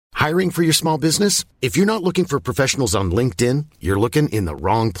Hiring for your small business? If you're not looking for professionals on LinkedIn, you're looking in the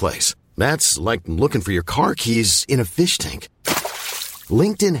wrong place. That's like looking for your car keys in a fish tank.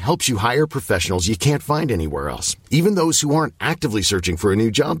 LinkedIn helps you hire professionals you can't find anywhere else, even those who aren't actively searching for a new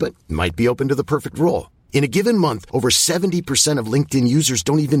job but might be open to the perfect role. In a given month, over 70% of LinkedIn users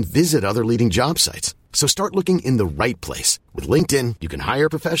don't even visit other leading job sites. So start looking in the right place. With LinkedIn, you can hire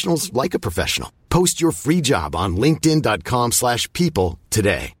professionals like a professional. Post your free job on linkedin.com/people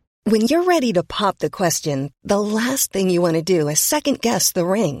today. When you're ready to pop the question, the last thing you want to do is second-guess the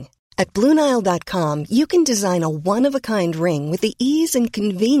ring. At BlueNile.com, you can design a one-of-a-kind ring with the ease and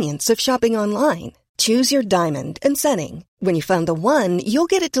convenience of shopping online. Choose your diamond and setting. When you find the one, you'll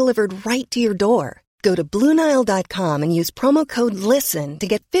get it delivered right to your door. Go to BlueNile.com and use promo code LISTEN to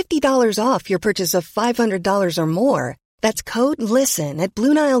get $50 off your purchase of $500 or more. That's code LISTEN at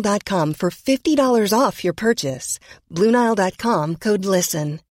BlueNile.com for $50 off your purchase. BlueNile.com, code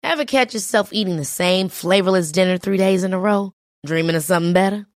LISTEN. Ever catch yourself eating the same flavorless dinner 3 days in a row? Dreaming of something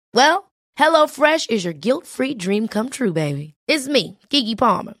better? Well, HelloFresh is your guilt-free dream come true, baby. It's me, Keke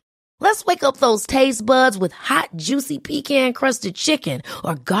Palmer. Let's wake up those taste buds with hot, juicy pecan-crusted chicken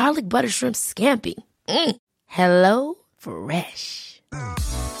or garlic butter shrimp scampi. Hello Fresh.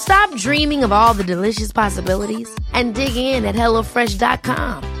 Stop dreaming of all the delicious possibilities and dig in at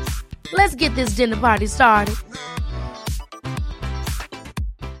HelloFresh.com. Let's get this dinner party started.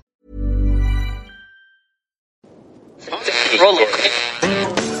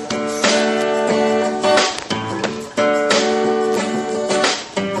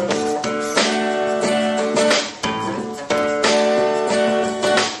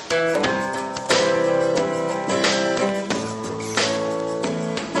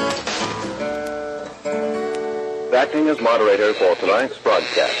 Acting as moderator for tonight's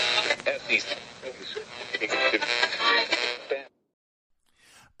broadcast.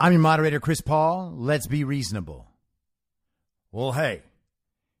 I'm your moderator, Chris Paul. Let's be reasonable. Well, hey,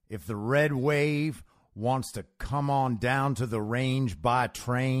 if the red wave wants to come on down to the range by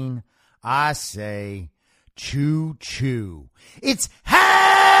train, I say choo-choo. It's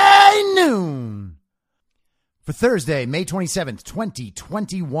high noon for Thursday, May 27th,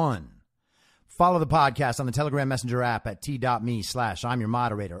 2021. Follow the podcast on the Telegram Messenger app at t.me/I'm your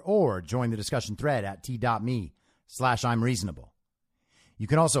moderator, or join the discussion thread at t.me/I'm reasonable. You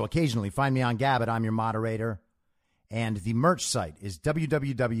can also occasionally find me on Gab at I'm your moderator, and the merch site is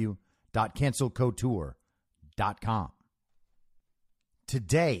www.cancelcouture.com.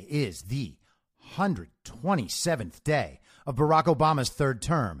 Today is the 127th day of Barack Obama's third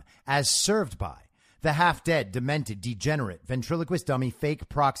term, as served by the half-dead, demented, degenerate, ventriloquist dummy, fake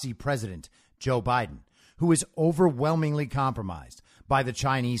proxy president, Joe Biden, who is overwhelmingly compromised by the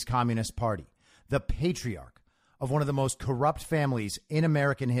Chinese Communist Party, the patriarch of one of the most corrupt families in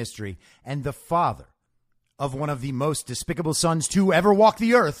American history, and the father of one of the most despicable sons to ever walk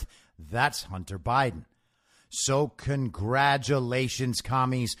the earth. That's Hunter Biden. So congratulations,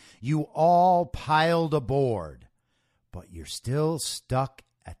 commies. You all piled aboard, but you're still stuck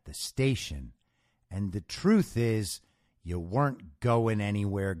at the station. And the truth is, you weren't going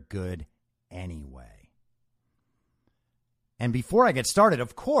anywhere good anyway. And before I get started,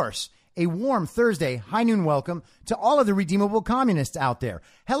 of course, a warm Thursday high noon welcome to all of the redeemable communists out there.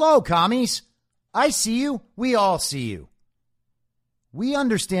 Hello, commies. I see you. We all see you. We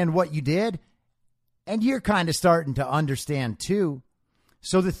understand what you did, and you're kind of starting to understand too.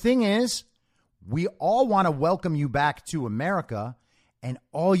 So the thing is, we all want to welcome you back to America, and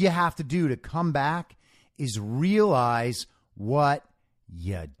all you have to do to come back is realize what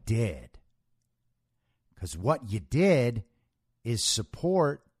you did. Because what you did is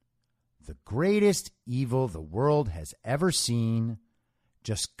support the greatest evil the world has ever seen,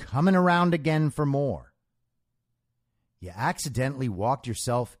 just coming around again for more. You accidentally walked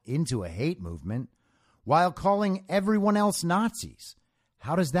yourself into a hate movement while calling everyone else Nazis.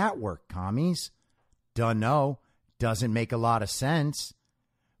 How does that work, commies? Dunno. Doesn't make a lot of sense.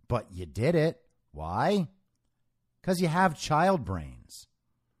 But you did it. Why? Because you have child brains.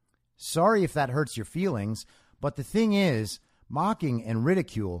 Sorry if that hurts your feelings, but the thing is, mocking and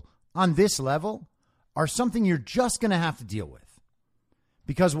ridicule on this level are something you're just going to have to deal with.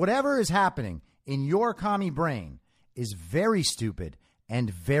 Because whatever is happening in your commie brain is very stupid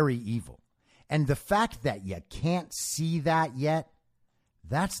and very evil. And the fact that you can't see that yet,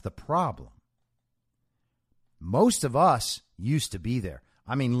 that's the problem. Most of us used to be there.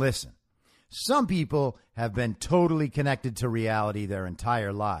 I mean, listen, some people have been totally connected to reality their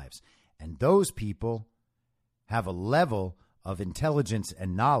entire lives. And those people have a level of intelligence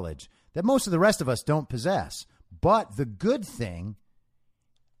and knowledge that most of the rest of us don't possess. But the good thing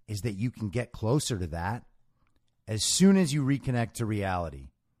is that you can get closer to that as soon as you reconnect to reality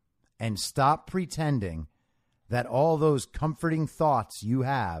and stop pretending that all those comforting thoughts you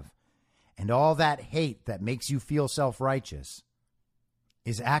have and all that hate that makes you feel self-righteous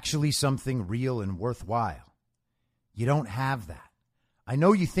is actually something real and worthwhile. You don't have that. I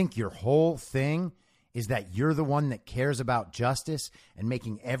know you think your whole thing is that you're the one that cares about justice and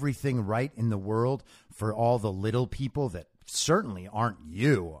making everything right in the world for all the little people that certainly aren't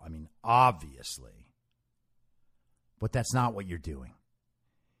you. I mean, obviously. But that's not what you're doing.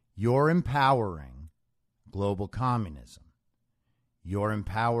 You're empowering global communism. You're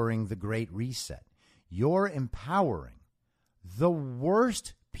empowering the Great Reset. You're empowering the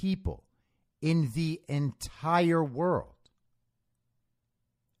worst people in the entire world.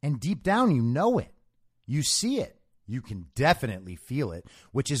 And deep down, you know it. You see it. You can definitely feel it,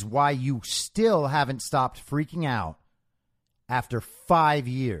 which is why you still haven't stopped freaking out after 5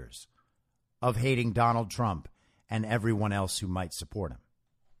 years of hating Donald Trump and everyone else who might support him.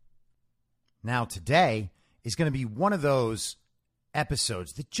 Now, today is going to be one of those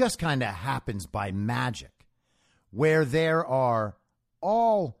episodes that just kind of happens by magic, where there are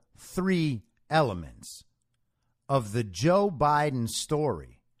all three elements of the Joe Biden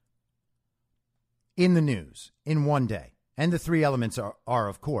story in the news in one day. And the three elements are,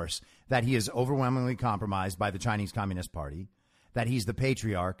 of course, that he is overwhelmingly compromised by the Chinese Communist Party, that he's the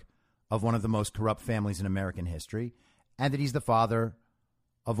patriarch of one of the most corrupt families in American history, and that he's the father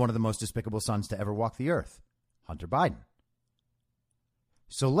of one of the most despicable sons to ever walk the earth, Hunter Biden.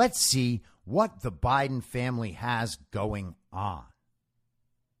 So let's see what the Biden family has going on.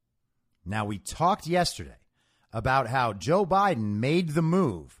 Now, we talked yesterday about how Joe Biden made the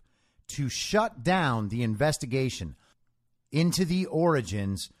move to shut down the investigation into the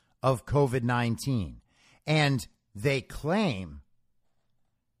origins of COVID-19. And they claim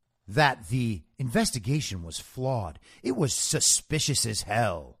that the investigation was flawed. It was suspicious as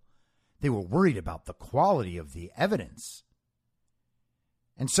hell. They were worried about the quality of the evidence.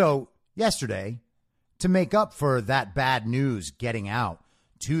 And so yesterday, to make up for that bad news getting out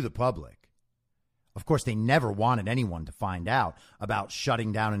to the public, of course, they never wanted anyone to find out about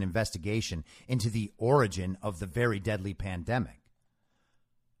shutting down an investigation into the origin of the very deadly pandemic.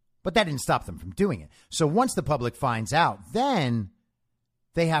 But that didn't stop them from doing it. So once the public finds out, then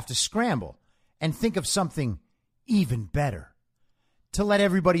they have to scramble and think of something even better to let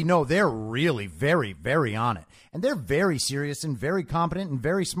everybody know they're really very, very on it. And they're very serious and very competent and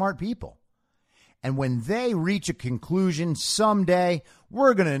very smart people. And when they reach a conclusion someday,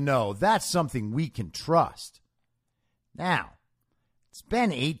 we're going to know that's something we can trust. Now, it's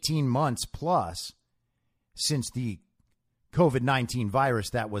been 18 months plus since the COVID-19 virus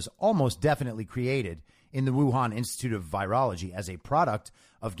that was almost definitely created in the Wuhan Institute of Virology as a product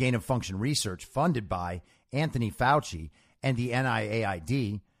of gain-of-function research funded by Anthony Fauci and the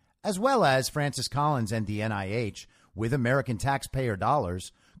NIAID, as well as Francis Collins and the NIH, with American taxpayer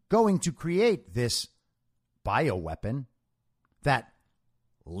dollars, going to create this bioweapon that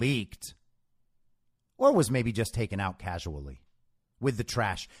leaked or was maybe just taken out casually with the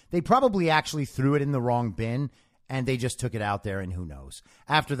trash. They probably actually threw it in the wrong bin and they just took it out there, and who knows?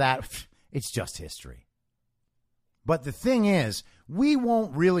 After that, it's just history. But the thing is, we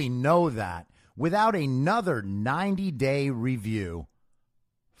won't really know that without another 90-day review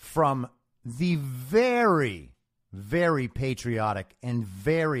from the very, very patriotic and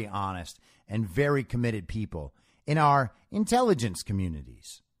very honest and very committed people in our intelligence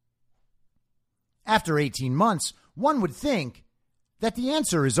communities. After 18 months, one would think that the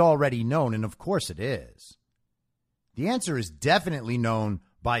answer is already known, and of course it is. The answer is definitely known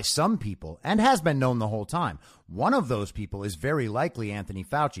by some people and has been known the whole time. One of those people is very likely Anthony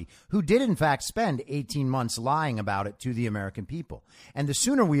Fauci, who did in fact spend 18 months lying about it to the American people. And the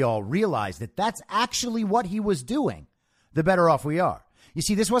sooner we all realize that that's actually what he was doing, the better off we are. You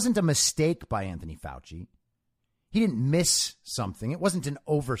see, this wasn't a mistake by Anthony Fauci. He didn't miss something. It wasn't an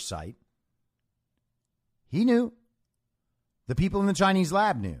oversight. He knew. The people in the Chinese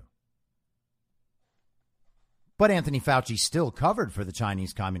lab knew. But Anthony Fauci still covered for the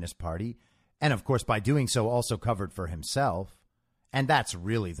Chinese Communist Party, and of course, by doing so, also covered for himself. And that's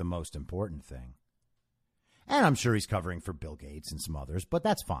really the most important thing. And I'm sure he's covering for Bill Gates and some others, but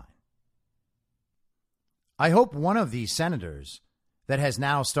that's fine. I hope one of these senators that has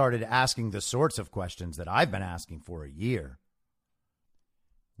now started asking the sorts of questions that I've been asking for a year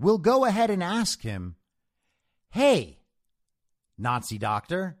will go ahead and ask him, hey, Nazi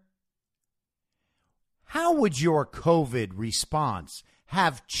doctor, how would your COVID response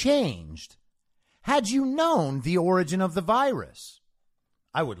have changed had you known the origin of the virus?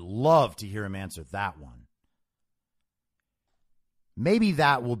 I would love to hear him answer that one. Maybe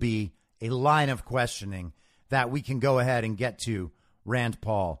that will be a line of questioning that we can go ahead and get to Rand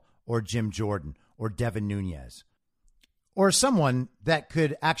Paul or Jim Jordan or Devin Nunes or someone that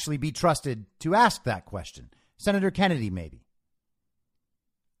could actually be trusted to ask that question. Senator Kennedy, maybe.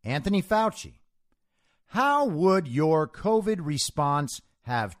 Anthony Fauci. How would your COVID response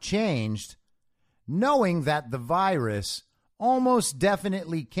have changed knowing that the virus almost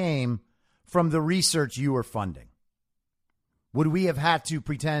definitely came from the research you were funding? Would we have had to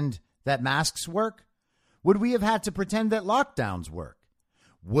pretend that masks work? Would we have had to pretend that lockdowns work?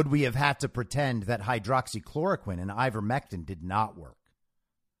 Would we have had to pretend that hydroxychloroquine and ivermectin did not work?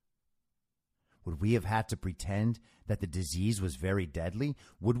 Would we have had to pretend that the disease was very deadly?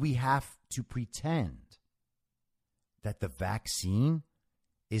 Would we have to pretend that the vaccine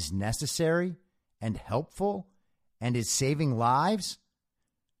is necessary and helpful and is saving lives?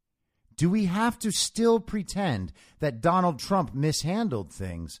 Do we have to still pretend that Donald Trump mishandled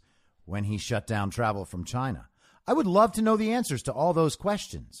things when he shut down travel from China? I would love to know the answers to all those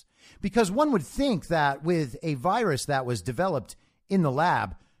questions, because one would think that with a virus that was developed in the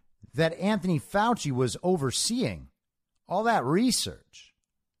lab, that Anthony Fauci was overseeing all that research.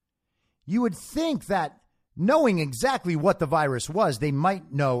 You would think that knowing exactly what the virus was, they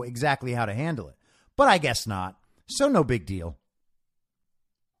might know exactly how to handle it. But I guess not. So no big deal.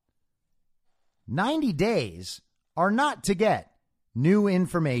 90 days are not to get new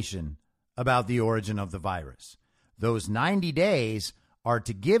information about the origin of the virus. Those 90 days are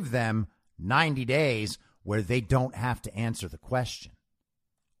to give them 90 days where they don't have to answer the question.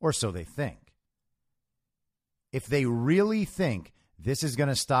 Or so they think. If they really think this is going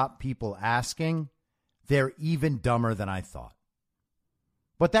to stop people asking, they're even dumber than I thought.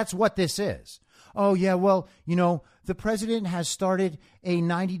 But that's what this is. Oh, yeah, well, you know, the president has started a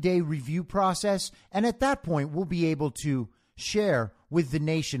 90-day review process, and at that point, we'll be able to share with the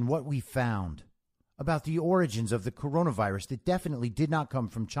nation what we found about the origins of the coronavirus that definitely did not come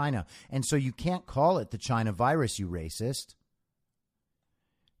from China. And so you can't call it the China virus, you racist.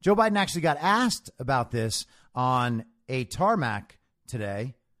 Joe Biden actually got asked about this on a tarmac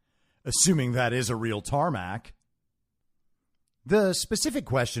today, assuming that is a real tarmac. The specific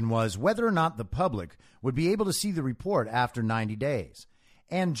question was whether or not the public would be able to see the report after 90 days.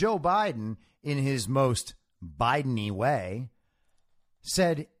 And Joe Biden, in his most Biden-y way,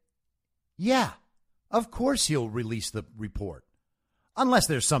 said, yeah, of course he'll release the report, unless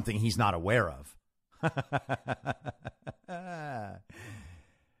there's something he's not aware of.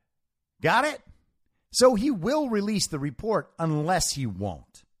 Got it? So he will release the report unless he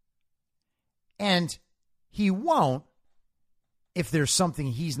won't. And he won't if there's something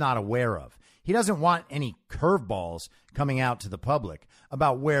he's not aware of. He doesn't want any curveballs coming out to the public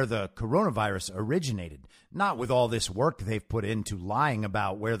about where the coronavirus originated, not with all this work they've put into lying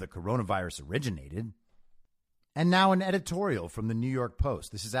about where the coronavirus originated. And now an editorial from the New York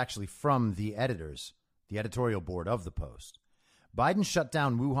Post. This is actually from the editors, the editorial board of the Post. Biden shut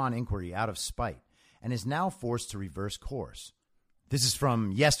down Wuhan inquiry out of spite and is now forced to reverse course. This is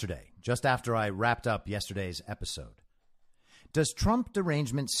from yesterday, just after I wrapped up yesterday's episode. Does Trump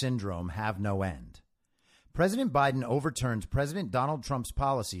derangement syndrome have no end? President Biden overturned President Donald Trump's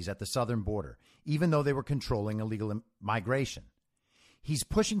policies at the southern border, even though they were controlling illegal migration. He's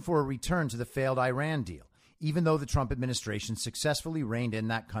pushing for a return to the failed Iran deal, even though the Trump administration successfully reined in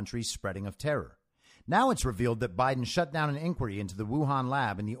that country's spreading of terror. Now it's revealed that Biden shut down an inquiry into the Wuhan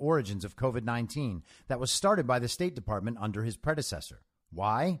lab and the origins of COVID-19 that was started by the State Department under his predecessor.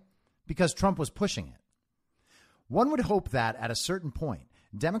 Why? Because Trump was pushing it. One would hope that at a certain point,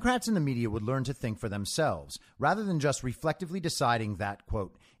 Democrats in the media would learn to think for themselves rather than just reflectively deciding that,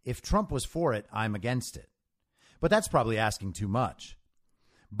 quote, if Trump was for it, I'm against it. But that's probably asking too much.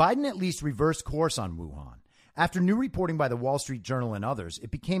 Biden at least reversed course on Wuhan. After new reporting by the Wall Street Journal and others,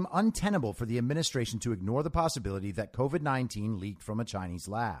 it became untenable for the administration to ignore the possibility that COVID-19 leaked from a Chinese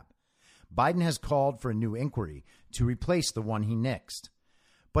lab. Biden has called for a new inquiry to replace the one he nixed.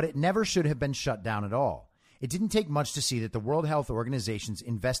 But it never should have been shut down at all. It didn't take much to see that the World Health Organization's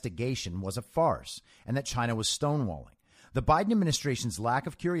investigation was a farce and that China was stonewalling. The Biden administration's lack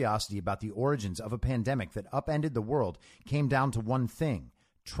of curiosity about the origins of a pandemic that upended the world came down to one thing: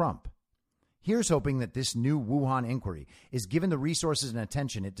 Trump. Here's hoping that this new Wuhan inquiry is given the resources and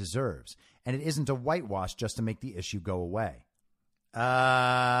attention it deserves, and it isn't a whitewash just to make the issue go away.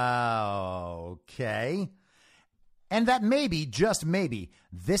 Okay. And that maybe, just maybe,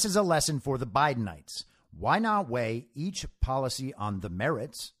 this is a lesson for the Bidenites. Why not weigh each policy on the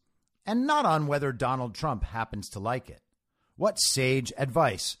merits and not on whether Donald Trump happens to like it? What sage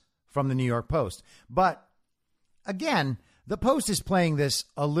advice from the New York Post. But again, the Post is playing this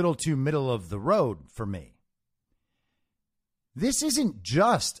a little too middle of the road for me. This isn't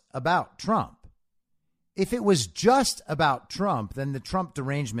just about Trump. If it was just about Trump, then the Trump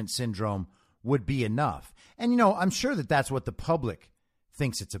derangement syndrome would be enough. And, I'm sure that that's what the public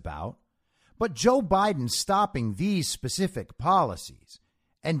thinks it's about. But Joe Biden stopping these specific policies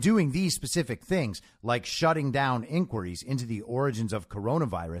and doing these specific things, like shutting down inquiries into the origins of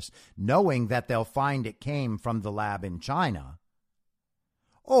coronavirus, knowing that they'll find it came from the lab in China,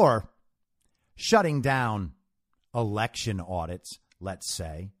 or shutting down election audits, let's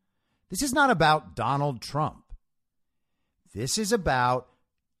say. This is not about Donald Trump. This is about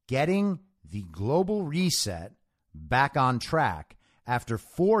getting the global reset back on track after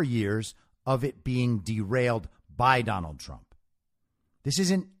 4 years of it being derailed by Donald Trump. This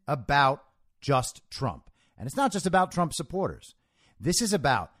isn't about just Trump. And it's not just about Trump supporters. This is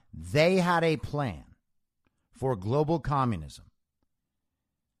about they had a plan for global communism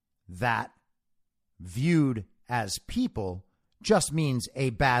that, viewed as people, just means a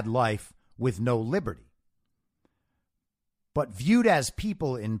bad life with no liberty. But viewed as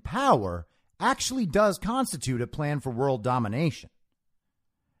people in power actually does constitute a plan for world domination.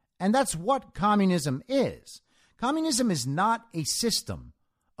 And that's what communism is. Communism is not a system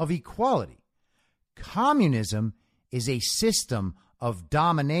of equality. Communism is a system of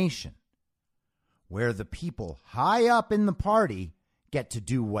domination, where the people high up in the party get to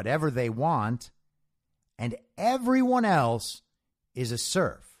do whatever they want, and everyone else is a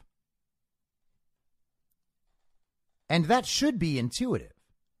serf. And that should be intuitive.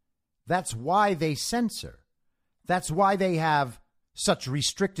 That's why they censor. That's why they have such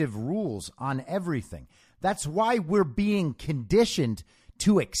restrictive rules on everything. That's why we're being conditioned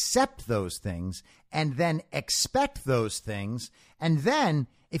to accept those things and then expect those things. And then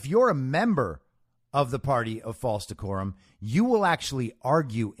if you're a member of the party of false decorum, you will actually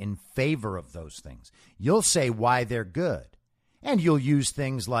argue in favor of those things. You'll say why they're good. And you'll use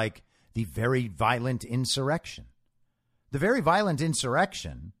things like the very violent insurrection. The very violent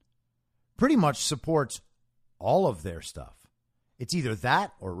insurrection pretty much supports all of their stuff. It's either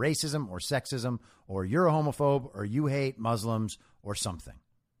that or racism or sexism or you're a homophobe or you hate Muslims or something.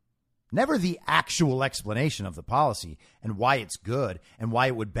 Never the actual explanation of the policy and why it's good and why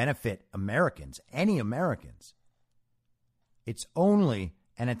it would benefit Americans, any Americans. It's only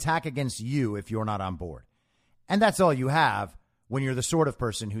an attack against you if you're not on board. And that's all you have when you're the sort of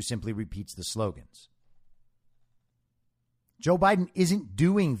person who simply repeats the slogans. Joe Biden isn't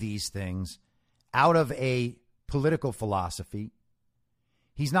doing these things out of a political philosophy.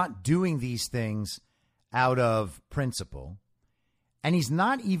 He's not doing these things out of principle. And he's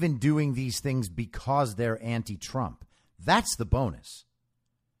not even doing these things because they're anti-Trump. That's the bonus.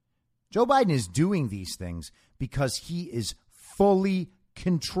 Joe Biden is doing these things because he is fully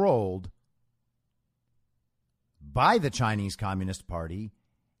controlled by the Chinese Communist Party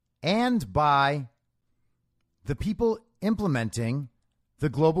and by the people implementing the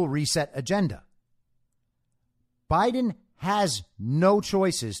global reset agenda. Biden has no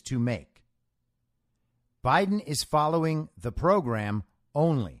choices to make. Biden is following the program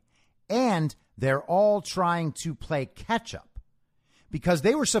only. And they're all trying to play catch up because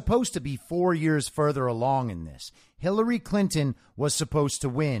they were supposed to be 4 years further along in this. Hillary Clinton was supposed to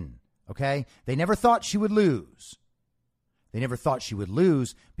win. OK, they never thought she would lose. They never thought she would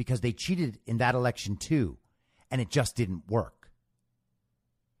lose because they cheated in that election, too. And it just didn't work.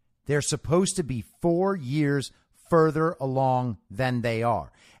 They're supposed to be 4 years further along than they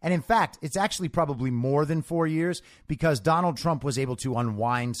are. And in fact, it's actually probably more than 4 years because Donald Trump was able to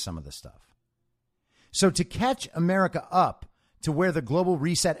unwind some of the stuff. So to catch America up to where the global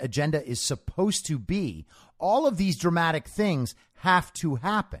reset agenda is supposed to be, all of these dramatic things have to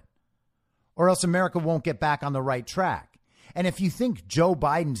happen, or else America won't get back on the right track. And if you think Joe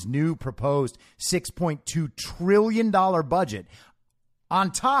Biden's new proposed $6.2 trillion budget,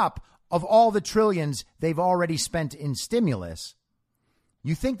 on top of all the trillions they've already spent in stimulus,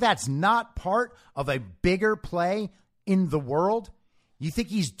 you think that's not part of a bigger play in the world? You think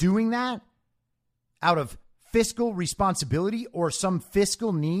he's doing that out of fiscal responsibility or some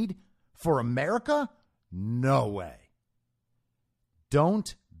fiscal need for America? No way.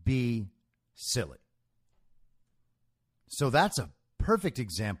 Don't be silly. So that's a perfect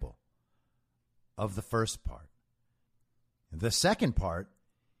example of the first part. The second part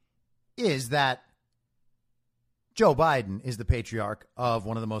is that Joe Biden is the patriarch of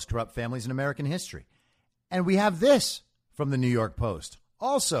one of the most corrupt families in American history. And we have this from the New York Post,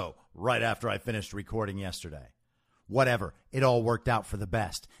 also right after I finished recording yesterday. Whatever. It all worked out for the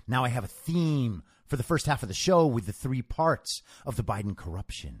best. Now I have a theme for the first half of the show with the 3 parts of the Biden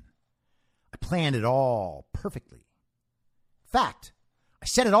corruption. I planned it all perfectly. Fact, I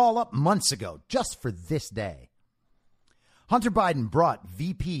set it all up months ago just for this day. Hunter Biden brought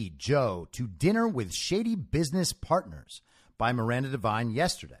VP Joe to dinner with shady business partners by Miranda Devine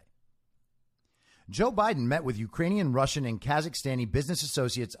yesterday. Joe Biden met with Ukrainian, Russian, and Kazakhstani business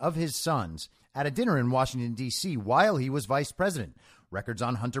associates of his sons at a dinner in Washington, D.C. while he was vice president. Records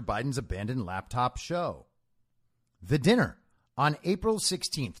on Hunter Biden's abandoned laptop show. The dinner on April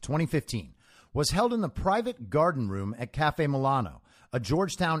 16th, 2015, was held in the private garden room at Cafe Milano, a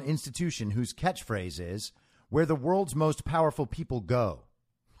Georgetown institution whose catchphrase is, "Where the world's most powerful people go."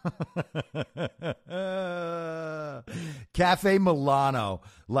 Cafe Milano,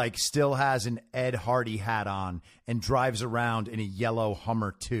 still has an Ed Hardy hat on and drives around in a yellow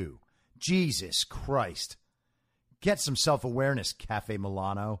Hummer too. Jesus Christ. Get some self-awareness, Cafe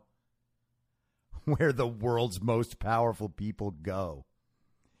Milano. Where the world's most powerful people go.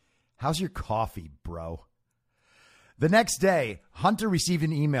 How's your coffee, bro? The next day, Hunter received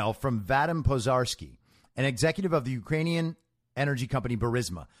an email from Vadim Pozarsky, an executive of the Ukrainian energy company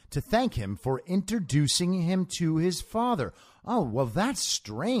Burisma, to thank him for introducing him to his father. Oh, well, that's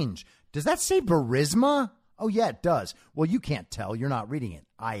strange. Does that say Burisma? Oh, yeah, it does. Well, you can't tell. You're not reading it.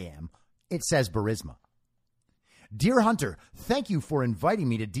 I am. It says Burisma. Dear Hunter, thank you for inviting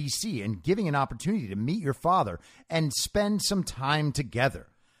me to D.C. and giving an opportunity to meet your father and spend some time together,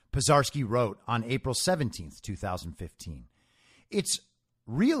 Pozarsky wrote on April 17th, 2015. It's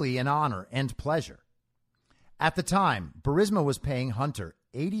really an honor and pleasure. At the time, Burisma was paying Hunter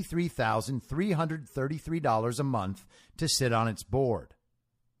 $83,333 a month to sit on its board.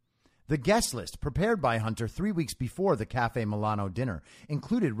 The guest list prepared by Hunter 3 weeks before the Cafe Milano dinner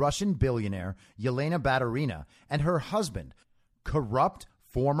included Russian billionaire Yelena Baturina and her husband, corrupt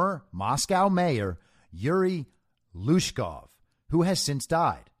former Moscow mayor Yuri Lushkov, who has since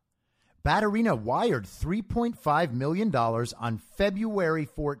died. Baturina wired $3.5 million on February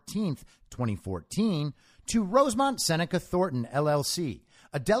 14th, 2014, to Rosemont Seneca Thornton, LLC,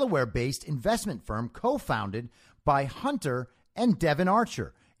 a Delaware-based investment firm co-founded by Hunter and Devin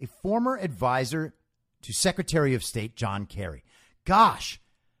Archer, a former advisor to Secretary of State John Kerry. Gosh,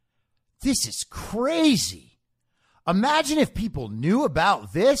 this is crazy. Imagine if people knew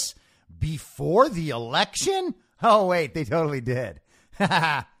about this before the election. Oh, wait, they totally did.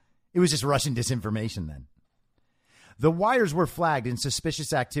 It was just Russian disinformation then. The wires were flagged in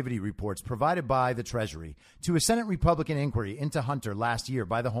suspicious activity reports provided by the Treasury to a Senate Republican inquiry into Hunter last year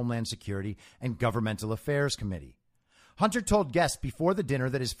by the Homeland Security and Governmental Affairs Committee. Hunter told guests before the dinner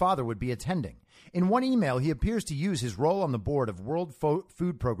that his father would be attending. In one email, he appears to use his role on the board of World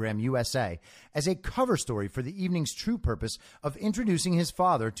Food Program USA as a cover story for the evening's true purpose of introducing his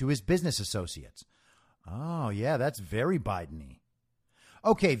father to his business associates. Oh, yeah, that's very Biden-y.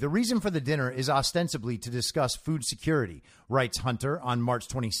 Okay, the reason for the dinner is ostensibly to discuss food security, writes Hunter on March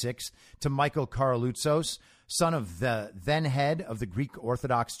 26th to Michael Karaloutsos, son of the then head of the Greek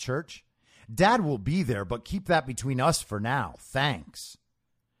Orthodox Church. Dad will be there, but keep that between us for now. Thanks.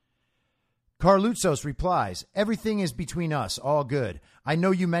 Karaloutsos replies, everything is between us. All good. I know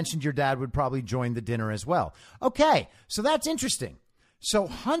you mentioned your dad would probably join the dinner as well. Okay, so that's interesting. So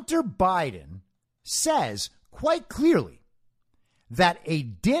Hunter Biden says quite clearly that a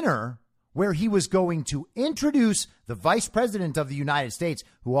dinner where he was going to introduce the vice president of the United States,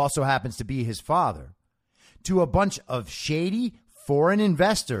 who also happens to be his father, to a bunch of shady foreign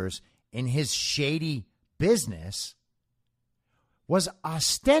investors in his shady business was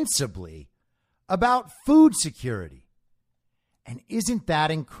ostensibly about food security. And isn't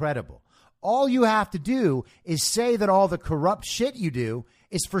that incredible? All you have to do is say that all the corrupt shit you do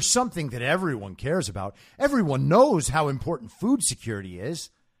is for something that everyone cares about. Everyone knows how important food security is.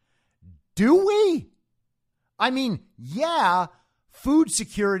 Do we? I mean, yeah, food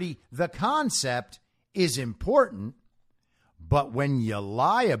security, the concept, is important. But when you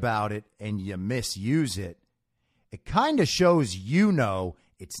lie about it and you misuse it, it kind of shows you know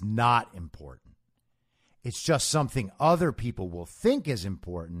it's not important. It's just something other people will think is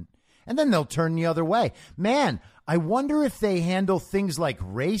important, and then they'll turn the other way. Man, I wonder if they handle things like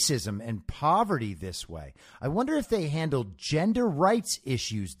racism and poverty this way. I wonder if they handle gender rights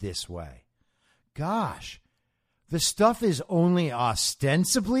issues this way. Gosh, the stuff is only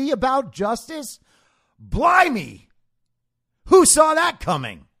ostensibly about justice? Blimey! Who saw that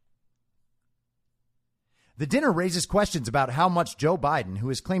coming? The dinner raises questions about how much Joe Biden, who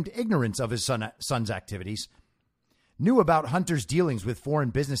has claimed ignorance of his son's activities, knew about Hunter's dealings with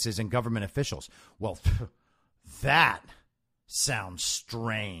foreign businesses and government officials. Well, That sounds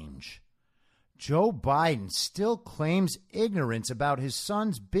strange. Joe Biden still claims ignorance about his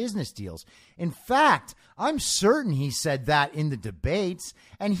son's business deals. In fact, I'm certain he said that in the debates,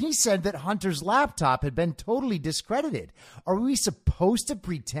 and he said that Hunter's laptop had been totally discredited. Are we supposed to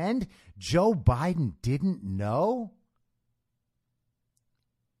pretend Joe Biden didn't know?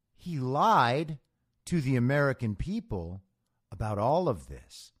 He lied to the American people about all of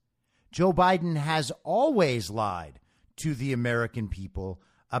this. Joe Biden has always lied to the American people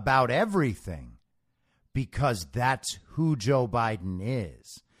about everything, because that's who Joe Biden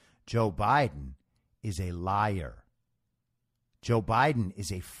is. Joe Biden is a liar. Joe Biden is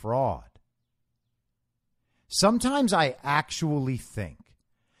a fraud. Sometimes I actually think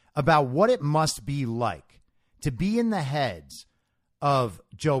about what it must be like to be in the heads of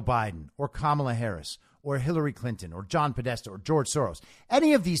Joe Biden or Kamala Harris or Hillary Clinton or John Podesta or George Soros,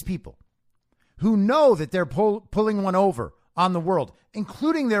 any of these people who know that they're pulling one over on the world,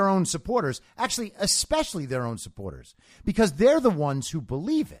 including their own supporters, actually, especially their own supporters, because they're the ones who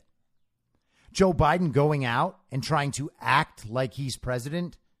believe it. Joe Biden going out and trying to act like he's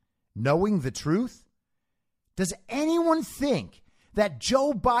president, knowing the truth. Does anyone think that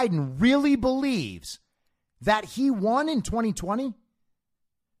Joe Biden really believes that he won in 2020?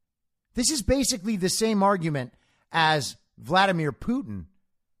 This is basically the same argument as Vladimir Putin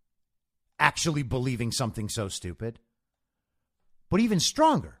actually believing something so stupid. But even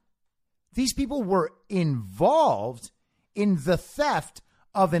stronger, these people were involved in the theft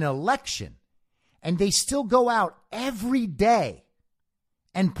of an election, and they still go out every day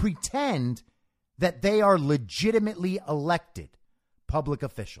and pretend that they are legitimately elected public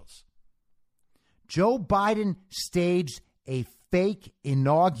officials. Joe Biden staged a fake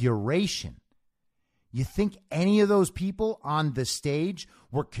inauguration. You think any of those people on the stage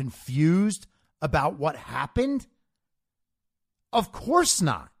were confused about what happened? Of course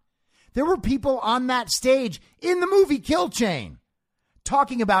not. There were people on that stage in the movie Kill Chain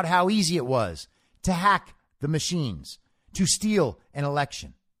talking about how easy it was to hack the machines, to steal an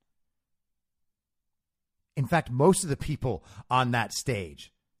election. In fact, most of the people on that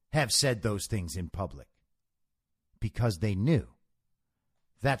stage have said those things in public because they knew.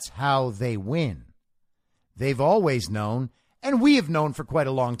 That's how they win. They've always known, and we have known for quite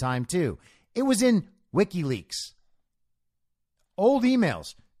a long time, too. It was in WikiLeaks. Old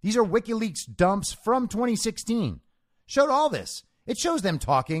emails. These are WikiLeaks dumps from 2016. Showed all this. It shows them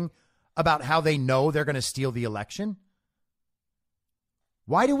talking about how they know they're going to steal the election.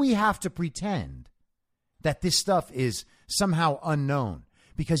 Why do we have to pretend that this stuff is somehow unknown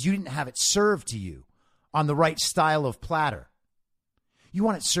because you didn't have it served to you on the right style of platter? You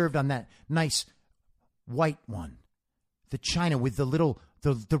want it served on that nice white one, the china with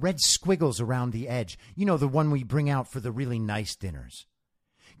the red squiggles around the edge. You know, the one we bring out for the really nice dinners.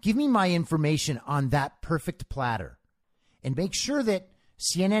 Give me my information on that perfect platter and make sure that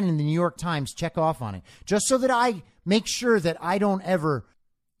CNN and the New York Times check off on it, just so that I make sure that I don't ever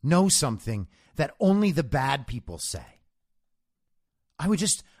know something that only the bad people say. I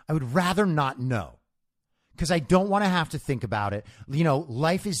would rather not know, because I don't want to have to think about it. You know,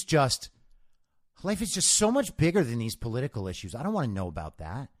 life is just so much bigger than these political issues. I don't want to know about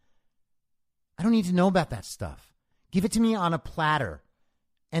that. I don't need to know about that stuff. Give it to me on a platter,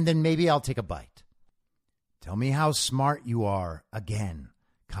 and then maybe I'll take a bite. Tell me how smart you are again,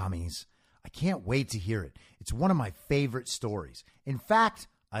 commies. I can't wait to hear it. It's one of my favorite stories. In fact,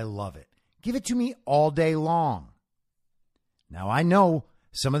 I love it. Give it to me all day long. Now, I know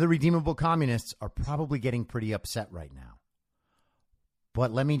some of the redeemable communists are probably getting pretty upset right now.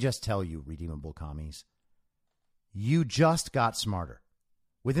 But let me just tell you, redeemable commies, you just got smarter.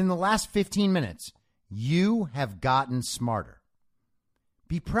 Within the last 15 minutes, you have gotten smarter.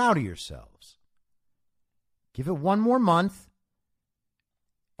 Be proud of yourselves. Give it one more month,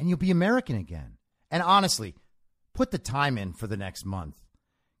 and you'll be American again. And honestly, put the time in for the next month,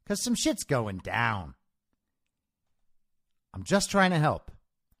 because some shit's going down. I'm just trying to help.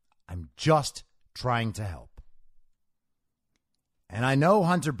 I'm just trying to help. And I know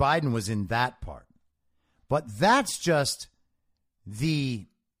Hunter Biden was in that part, but that's just the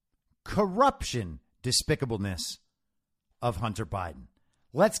corruption despicableness of Hunter Biden.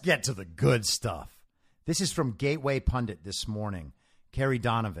 Let's get to the good stuff. This is from Gateway Pundit this morning. Kerry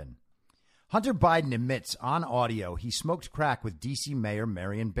Donovan. Hunter Biden admits on audio he smoked crack with D.C. Mayor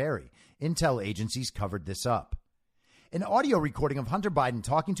Marion Barry. Intel agencies covered this up. An audio recording of Hunter Biden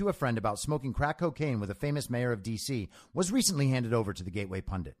talking to a friend about smoking crack cocaine with a famous mayor of D.C. was recently handed over to the Gateway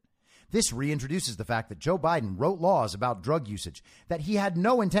Pundit. This reintroduces the fact that Joe Biden wrote laws about drug usage that he had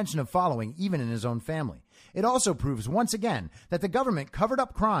no intention of following, even in his own family. It also proves once again that the government covered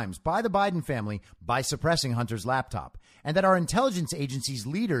up crimes by the Biden family by suppressing Hunter's laptop, and that our intelligence agency's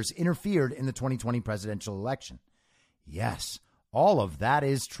leaders interfered in the 2020 presidential election. Yes, all of that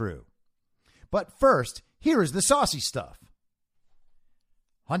is true. But first, here is the saucy stuff.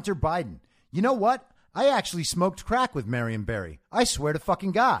 Hunter Biden. You know what? I actually smoked crack with Marion Barry. I swear to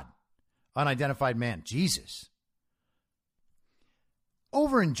fucking God. Unidentified man. Jesus.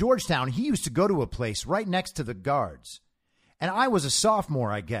 Over in Georgetown, he used to go to a place right next to the guards. And I was a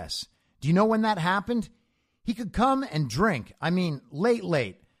sophomore, I guess. Do you know when that happened? He could come and drink. I mean,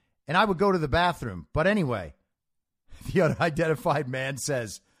 late. And I would go to the bathroom. But anyway, the unidentified man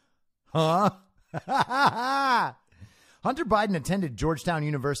says, huh? Hunter Biden attended Georgetown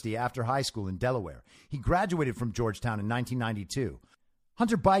University after high school in Delaware. He graduated from Georgetown in 1992.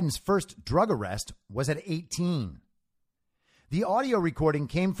 Hunter Biden's first drug arrest was at 18. The audio recording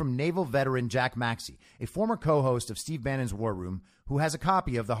came from naval veteran Jack Maxey, a former co-host of Steve Bannon's War Room, who has a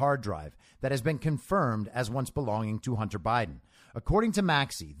copy of the hard drive that has been confirmed as once belonging to Hunter Biden. According to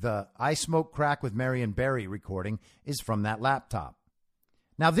Maxey, the I Smoke Crack with Marion Barry recording is from that laptop.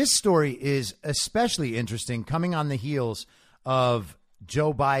 Now, this story is especially interesting coming on the heels of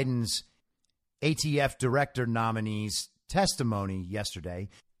Joe Biden's ATF director nominee's testimony yesterday,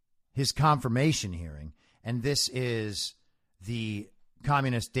 his confirmation hearing, and this is the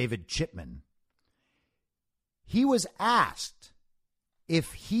communist David Chipman. He was asked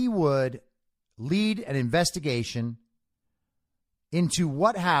if he would lead an investigation into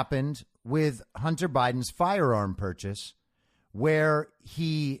what happened with Hunter Biden's firearm purchase, where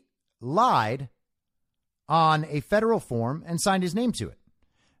he lied on a federal form and signed his name to it.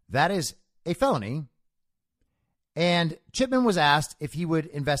 That is a felony. And Chipman was asked if he would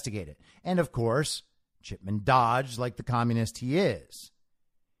investigate it. And of course, Chipman dodged like the communist he is.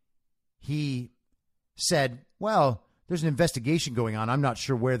 He said, well, there's an investigation going on. I'm not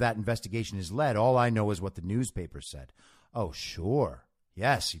sure where that investigation is led. All I know is what the newspaper said. Oh, sure.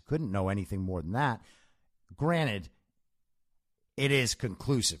 Yes, you couldn't know anything more than that. Granted, it is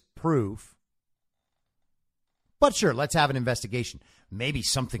conclusive proof. But sure, let's have an investigation. Maybe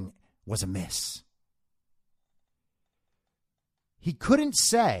something was amiss. He couldn't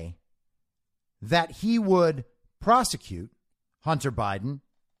say that he would prosecute Hunter Biden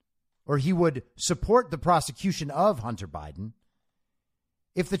or he would support the prosecution of Hunter Biden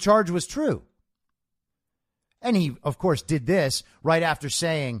if the charge was true. And he, of course, did this right after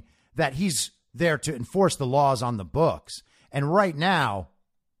saying that he's there to enforce the laws on the books. And right now,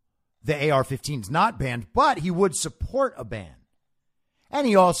 the AR-15 is not banned, but he would support a ban. And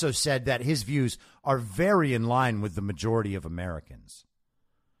he also said that his views are very in line with the majority of Americans.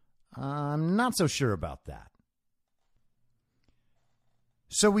 I'm not so sure about that.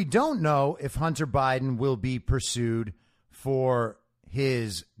 So we don't know if Hunter Biden will be pursued for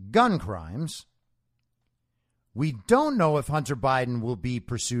his gun crimes. We don't know if Hunter Biden will be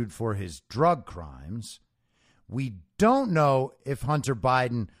pursued for his drug crimes. We don't know if Hunter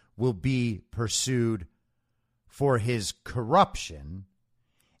Biden will be pursued for his corruption.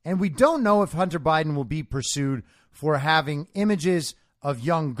 And we don't know if Hunter Biden will be pursued for having images of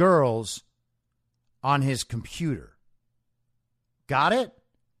young girls on his computer. Got it?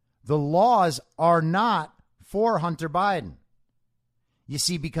 The laws are not for Hunter Biden. You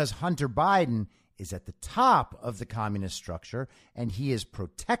see, because Hunter Biden is at the top of the communist structure and he is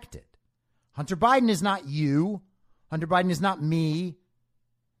protected. Hunter Biden is not you. Hunter Biden is not me.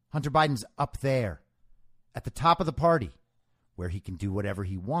 Hunter Biden's up there at the top of the party where he can do whatever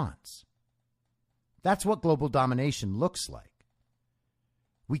he wants. That's what global domination looks like.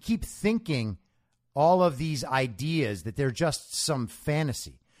 We keep thinking all of these ideas that they're just some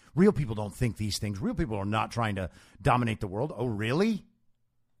fantasy. Real people don't think these things. Real people are not trying to dominate the world. Oh, really?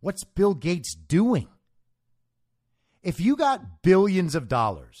 What's Bill Gates doing? If you got billions of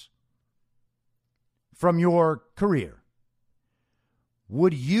dollars from your career,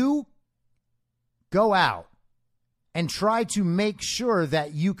 would you go out and try to make sure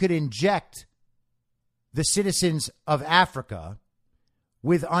that you could inject the citizens of Africa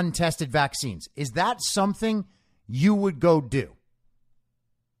with untested vaccines? Is that something you would go do?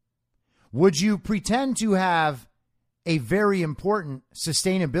 Would you pretend to have a very important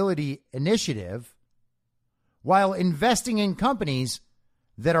sustainability initiative while investing in companies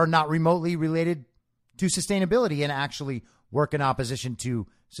that are not remotely related to sustainability and actually work in opposition to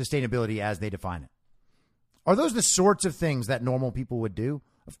sustainability as they define it? Are those the sorts of things that normal people would do?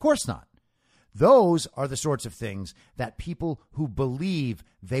 Of course not. Those are the sorts of things that people who believe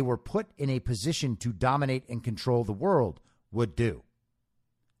they were put in a position to dominate and control the world would do.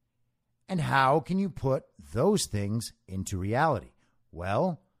 And how can you put those things into reality?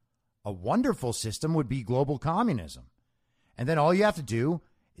 Well, a wonderful system would be global communism. And then all you have to do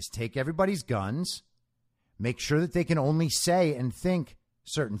is take everybody's guns, make sure that they can only say and think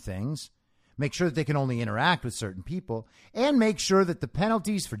certain things, make sure that they can only interact with certain people, and make sure that the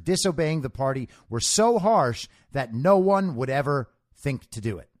penalties for disobeying the party were so harsh that no one would ever think to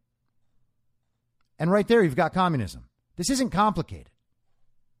do it. And right there, you've got communism. This isn't complicated.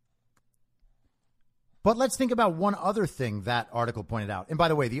 But let's think about one other thing that article pointed out. And by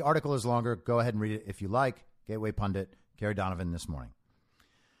the way, the article is longer. Go ahead and read it if you like. Gateway Pundit, Gary Donovan this morning.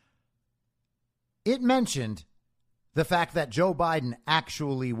 It mentioned the fact that Joe Biden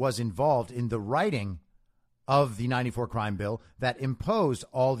actually was involved in the writing of the 94 crime bill that imposed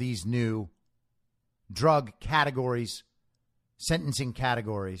all these new drug categories, sentencing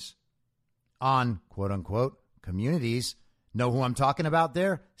categories on, quote unquote, communities. Know who I'm talking about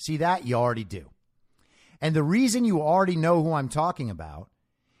there? See that? You already do. And the reason you already know who I'm talking about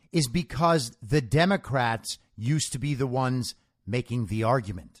is because the Democrats used to be the ones making the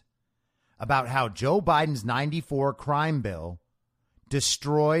argument about how Joe Biden's 94 crime bill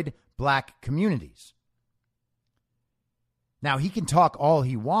destroyed black communities. Now, he can talk all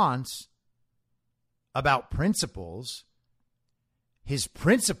he wants about principles. His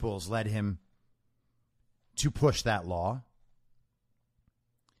principles led him to push that law.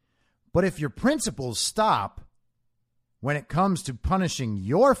 But if your principles stop when it comes to punishing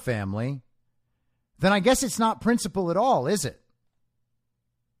your family, then I guess it's not principle at all, is it?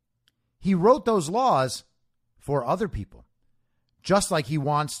 He wrote those laws for other people, just like he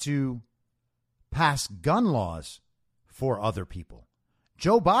wants to pass gun laws for other people.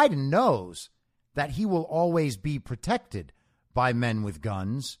 Joe Biden knows that he will always be protected by men with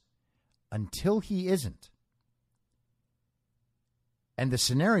guns until he isn't. And the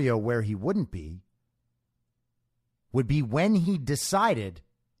scenario where he wouldn't be would be when he decided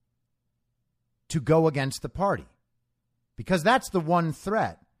to go against the party, because that's the one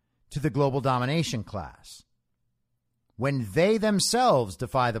threat to the global domination class. When they themselves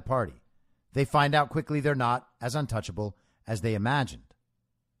defy the party, they find out quickly they're not as untouchable as they imagined.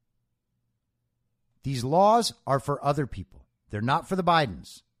 These laws are for other people. They're not for the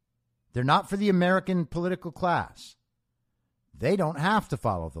Bidens. They're not for the American political class. They don't have to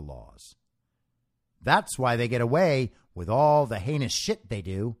follow the laws. That's why they get away with all the heinous shit they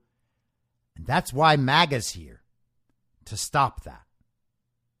do. And that's why MAGA's here, to stop that.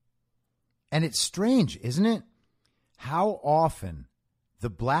 And it's strange, isn't it? How often the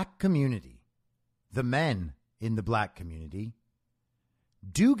black community, the men in the black community,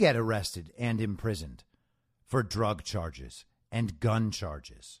 do get arrested and imprisoned for drug charges and gun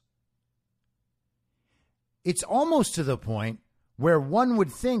charges. It's almost to the point where one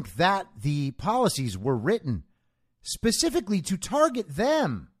would think that the policies were written specifically to target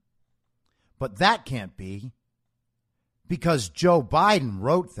them. But that can't be, because Joe Biden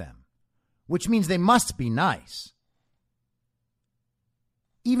wrote them, which means they must be nice.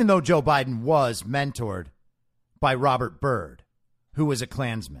 Even though Joe Biden was mentored by Robert Byrd, who was a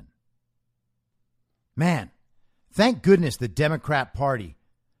Klansman. Man, thank goodness the Democrat Party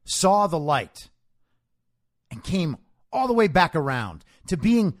saw the light and came all the way back around to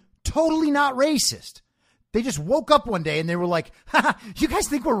being totally not racist. They just woke up one day and they were like, ha, you guys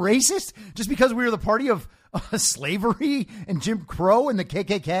think we're racist just because we were the party of slavery and Jim Crow and the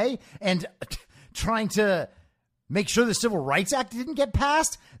KKK and trying to make sure the Civil Rights Act didn't get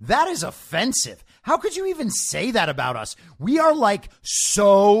passed? That is offensive. How could you even say that about us? We are like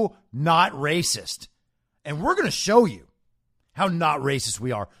so not racist. And we're going to show you how not racist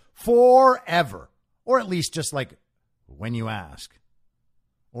we are forever. Or at least just like when you ask.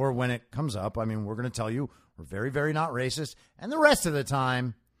 Or when it comes up, I mean, we're going to tell you we're very, very not racist. And the rest of the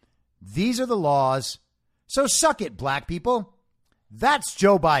time, these are the laws. So suck it, black people. That's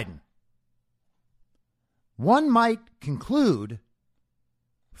Joe Biden. One might conclude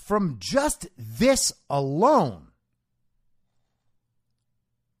from just this alone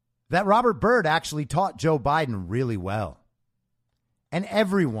that Robert Byrd actually taught Joe Biden really well. And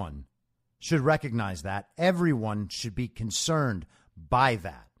everyone should recognize that. Everyone should be concerned by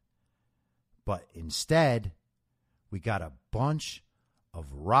that. But instead, we got a bunch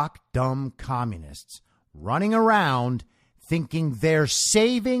of rock-dumb communists running around thinking they're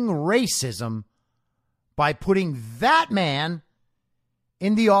saving racism by putting that man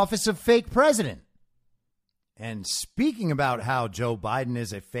in the office of fake president. And speaking about how Joe Biden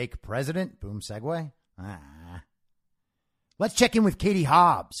is a fake president, boom segue. Let's check in with Katie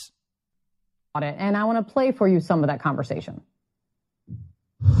Hobbs. And I want to play for you some of that conversation.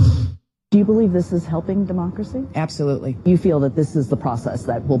 Do you believe this is helping democracy? Absolutely. You feel that this is the process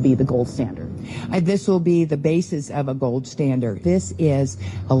that will be the gold standard? This will be the basis of a gold standard. This is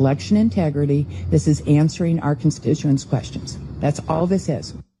election integrity. This is answering our constituents' questions. That's all this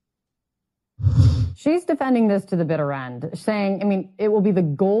is. She's defending this to the bitter end, saying, it will be the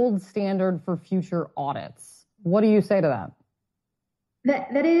gold standard for future audits. What do you say to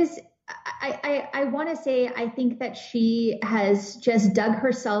that? That is, I want to say, I think that she has just dug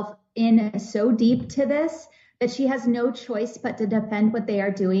herself in so deep to this that she has no choice but to defend what they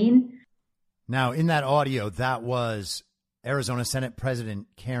are doing. Now, in that audio, that was Arizona Senate President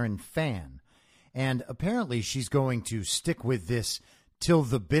Karen Fann. And apparently she's going to stick with this till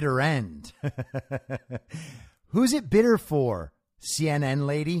the bitter end. Who's it bitter for? CNN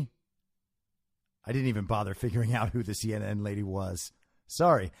lady? I didn't even bother figuring out who the CNN lady was.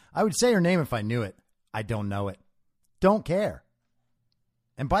 Sorry. I would say her name if I knew it. I don't know it. Don't care.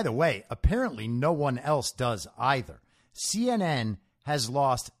 And by the way, apparently no one else does either. CNN has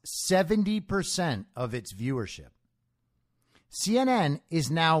lost 70% of its viewership. CNN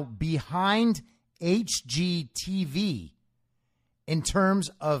is now behind HGTV in terms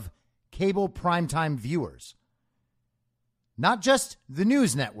of cable primetime viewers. Not just the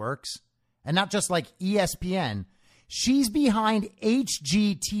news networks and not just like ESPN. She's behind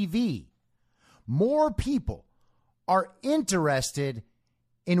HGTV. More people are interested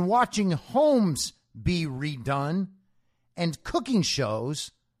in watching homes be redone and cooking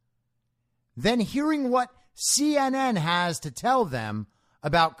shows than hearing what CNN has to tell them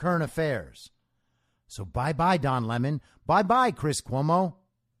about current affairs. So bye-bye, Don Lemon. Bye-bye, Chris Cuomo.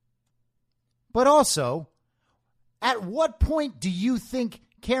 But also, at what point do you think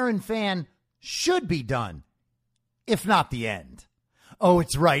Karen Fann should be done, if not the end? Oh,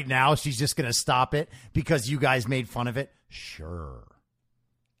 it's right now. She's just going to stop it because you guys made fun of it? Sure.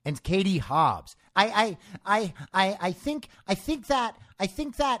 And Katie Hobbs. I think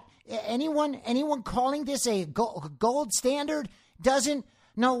that anyone calling this a gold standard doesn't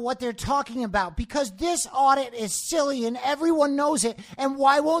know what they're talking about, because this audit is silly and everyone knows it. And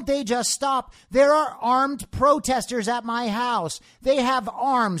why won't they just stop? There are armed protesters at my house. They have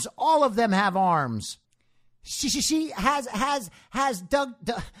arms. All of them have arms. She has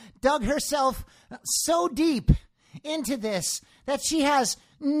dug herself so deep into this that she has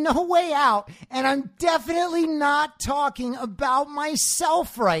no way out. And I'm definitely not talking about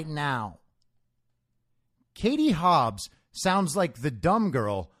myself right now. Katie Hobbs sounds like the dumb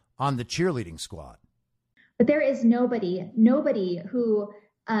girl on the cheerleading squad. But there is nobody who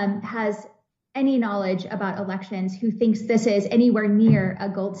has any knowledge about elections who thinks this is anywhere near a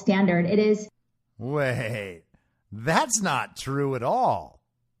gold standard. It is. Wait, that's not true at all.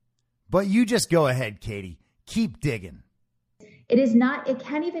 But you just go ahead, Katie. Keep digging. It is not. It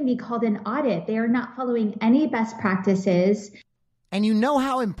can't even be called an audit. They are not following any best practices. And you know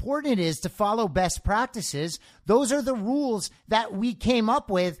how important it is to follow best practices. Those are the rules that we came up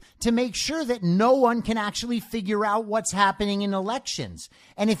with to make sure that no one can actually figure out what's happening in elections.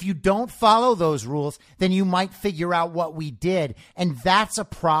 And if you don't follow those rules, then you might figure out what we did. And that's a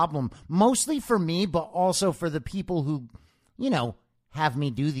problem, mostly for me, but also for the people who, have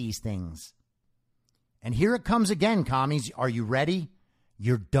me do these things. And here it comes again, commies. Are you ready?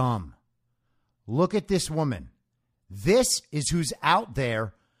 You're dumb. Look at this woman. This is who's out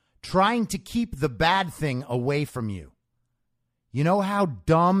there trying to keep the bad thing away from you. You know how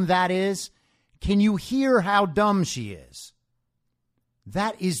dumb that is? Can you hear how dumb she is?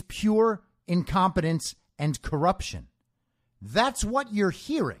 That is pure incompetence and corruption. That's what you're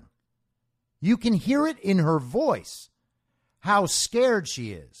hearing. You can hear it in her voice, how scared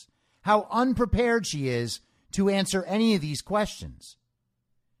she is, how unprepared she is to answer any of these questions.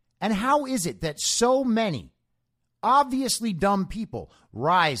 And how is it that so many obviously dumb people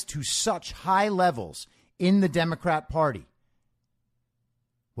rise to such high levels in the Democrat Party?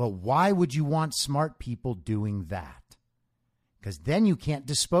 Well, why would you want smart people doing that? Because then you can't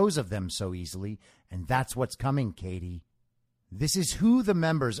dispose of them so easily, and that's what's coming, Katie. This is who the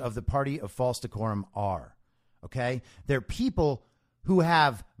members of the Party of False Decorum are, okay? They're people who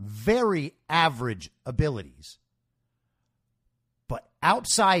have very average abilities, but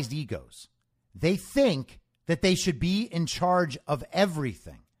outsized egos. They think that they should be in charge of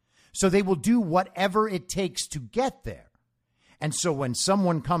everything. So they will do whatever it takes to get there. And so when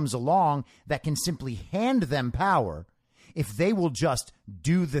someone comes along that can simply hand them power, if they will just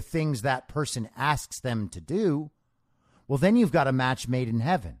do the things that person asks them to do, well, then you've got a match made in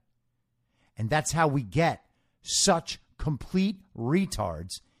heaven. And that's how we get such complete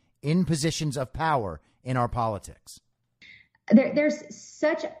retards in positions of power in our politics. There's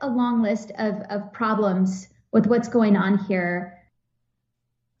such a long list of problems with what's going on here.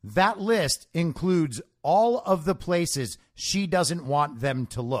 That list includes all of the places she doesn't want them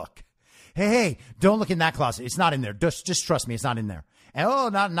to look. Hey, don't look in that closet. It's not in there. Just trust me, it's not in there.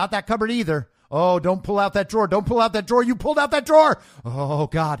 And not that cupboard either. Oh, don't pull out that drawer. Don't pull out that drawer. You pulled out that drawer. Oh,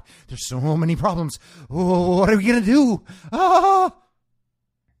 God, there's so many problems. Oh, what are we going to do? Oh.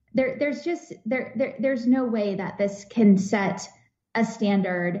 There's no way that this can set a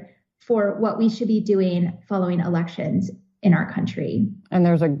standard for what we should be doing following elections in our country. And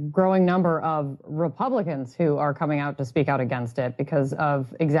there's a growing number of Republicans who are coming out to speak out against it because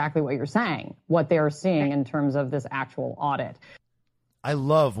of exactly what you're saying, what they are seeing in terms of this actual audit. I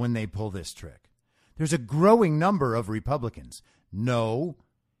love when they pull this trick. There's a growing number of Republicans. No,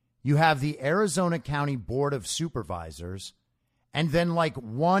 you have the Arizona County Board of Supervisors and then like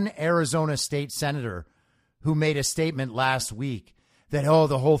one Arizona state senator who made a statement last week that, oh,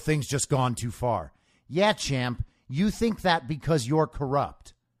 the whole thing's just gone too far. Yeah, champ, you think that because you're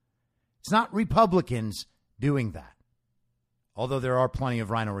corrupt. It's not Republicans doing that. Although there are plenty of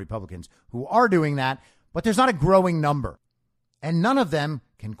Rhino Republicans who are doing that, but there's not a growing number. And none of them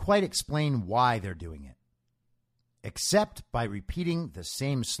can quite explain why they're doing it, except by repeating the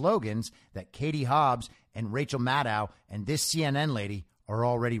same slogans that Katie Hobbs and Rachel Maddow and this CNN lady are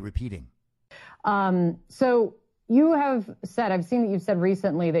already repeating. So you have said, I've seen that you've said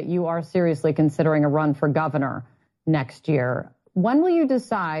recently that you are seriously considering a run for governor next year. When will you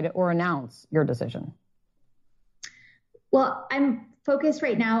decide or announce your decision? Well, I'm focused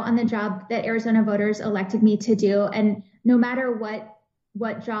right now on the job that Arizona voters elected me to do. And no matter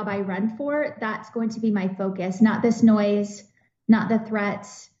what job I run for, that's going to be my focus, not this noise, not the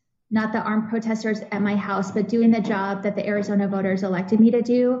threats, not the armed protesters at my house, but doing the job that the Arizona voters elected me to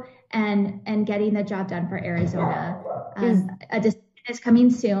do and getting the job done for Arizona. A decision is coming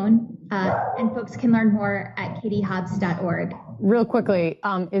soon, and folks can learn more at katiehobbs.org. Real quickly,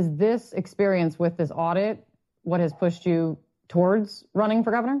 is this experience with this audit what has pushed you towards running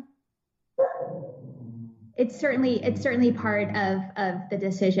for governor? It's certainly part of the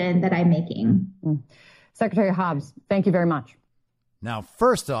decision that I'm making. Secretary Hobbs, thank you very much. Now,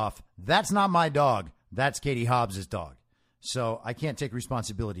 first off, that's not my dog. That's Katie Hobbs' dog. So I can't take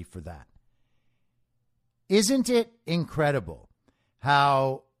responsibility for that. Isn't it incredible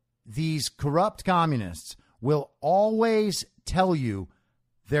how these corrupt communists will always tell you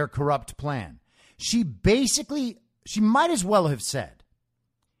their corrupt plan? She might as well have said,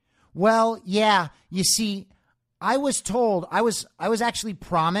 well, yeah, you see, I was told, I was actually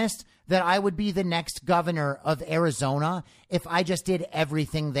promised that I would be the next governor of Arizona if I just did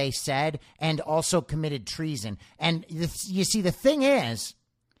everything they said and also committed treason. And you see, the thing is,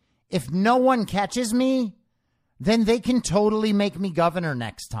 if no one catches me, then they can totally make me governor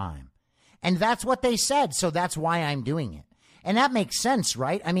next time. And that's what they said, so that's why I'm doing it. And that makes sense,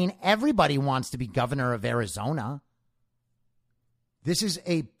 right? I mean, everybody wants to be governor of Arizona. This is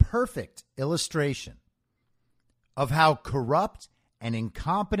a perfect illustration of how corrupt and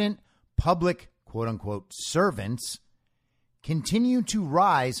incompetent public, quote unquote, servants continue to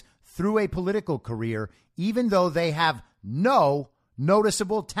rise through a political career, even though they have no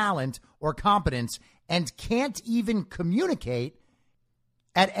noticeable talent or competence and can't even communicate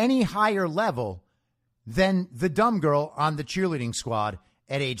at any higher level than the dumb girl on the cheerleading squad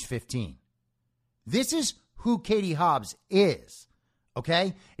at age 15. This is who Katie Hobbs is,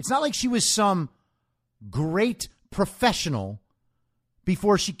 okay? It's not like she was some great professional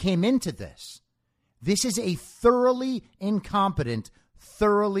before she came into this. This is a thoroughly incompetent,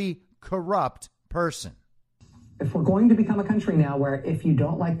 thoroughly corrupt person. If we're going to become a country now where if you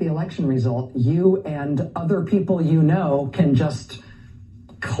don't like the election result, you and other people you know can just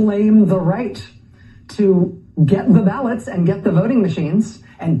claim the right to get the ballots and get the voting machines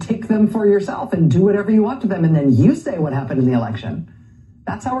and take them for yourself and do whatever you want to them, and then you say what happened in the election.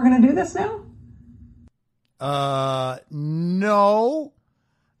 That's how we're going to do this now? No.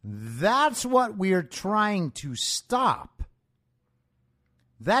 That's what we're trying to stop.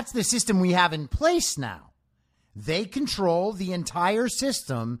 That's the system we have in place now. They control the entire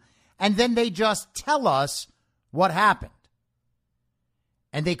system, and then they just tell us what happened.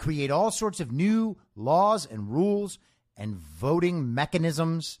 And they create all sorts of new laws and rules and voting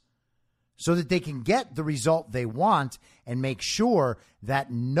mechanisms so that they can get the result they want and make sure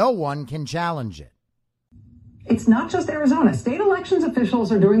that no one can challenge it. It's not just Arizona. State elections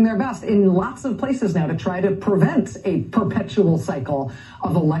officials are doing their best in lots of places now to try to prevent a perpetual cycle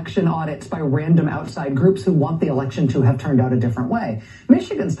of election audits by random outside groups who want the election to have turned out a different way.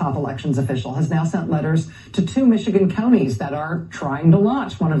 Michigan's top elections official has now sent letters to 2 Michigan counties that are trying to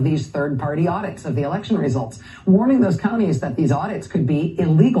launch one of these third-party audits of the election results, warning those counties that these audits could be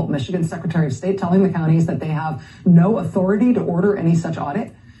illegal. Michigan's Secretary of State telling the counties that they have no authority to order any such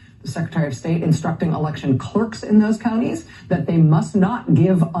audit. The Secretary of State instructing election clerks in those counties that they must not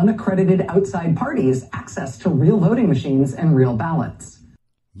give unaccredited outside parties access to real voting machines and real ballots.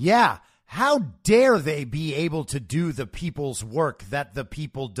 Yeah, how dare they be able to do the people's work that the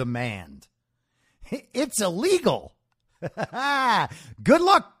people demand? It's illegal. Good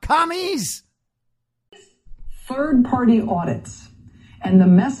luck, commies. Third-party audits and the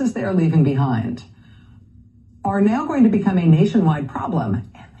messes they are leaving behind are now going to become a nationwide problem.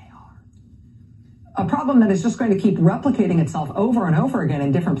 A problem that is just going to keep replicating itself over and over again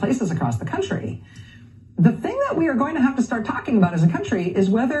in different places across the country. The thing that we are going to have to start talking about as a country is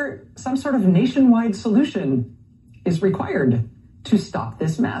whether some sort of nationwide solution is required to stop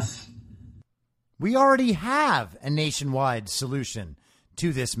this mess. We already have a nationwide solution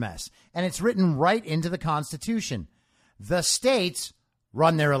to this mess, and it's written right into the Constitution. The states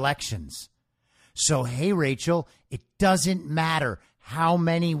run their elections. So, hey, Rachel, it doesn't matter how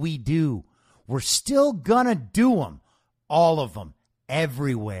many we do. We're still gonna do them, all of them,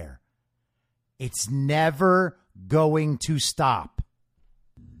 everywhere. It's never going to stop.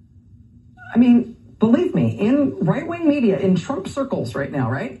 I mean, believe me, in right-wing media, in Trump circles right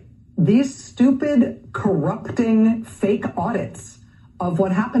now, right? These stupid, corrupting, fake audits of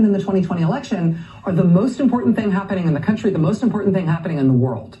what happened in the 2020 election are the most important thing happening in the country, the most important thing happening in the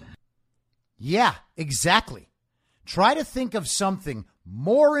world. Yeah, exactly. Try to think of something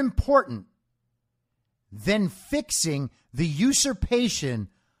more important than fixing the usurpation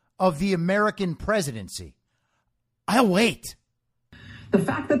of the American presidency. I'll wait. The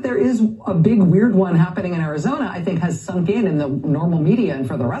fact that there is a big weird one happening in Arizona, I think, has sunk in the normal media and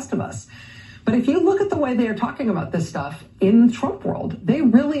for the rest of us. But if you look at the way they are talking about this stuff in the Trump world, they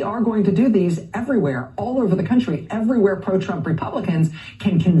really are going to do these everywhere, all over the country, everywhere pro-Trump Republicans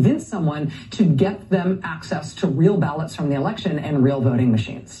can convince someone to get them access to real ballots from the election and real voting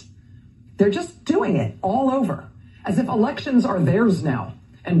machines. They're just doing it all over, as if elections are theirs now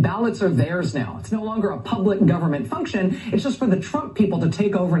and ballots are theirs now. It's no longer a public government function. It's just for the Trump people to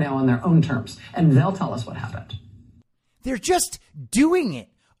take over now on their own terms, and they'll tell us what happened. They're just doing it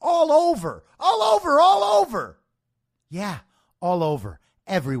all over, all over, all over. Yeah, all over,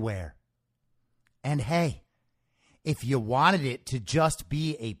 everywhere. And hey, if you wanted it to just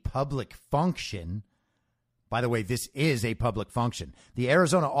be a public function, by the way, this is a public function. The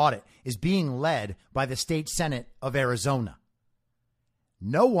Arizona audit is being led by the state Senate of Arizona.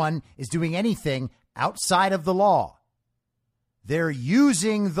 No one is doing anything outside of the law. They're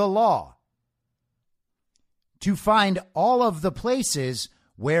using the law to find all of the places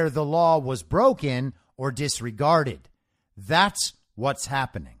where the law was broken or disregarded. That's what's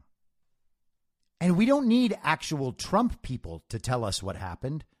happening. And we don't need actual Trump people to tell us what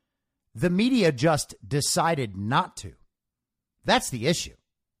happened. The media just decided not to. That's the issue.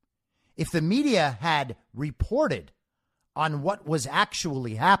 If the media had reported on what was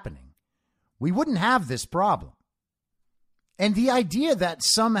actually happening, we wouldn't have this problem. And the idea that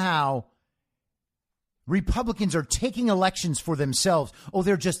somehow Republicans are taking elections for themselves, oh,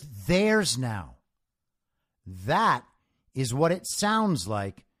 they're just theirs now. That is what it sounds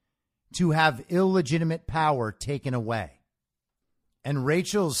like to have illegitimate power taken away. And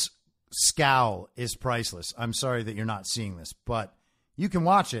Rachel's scowl is priceless. I'm sorry that you're not seeing this, but you can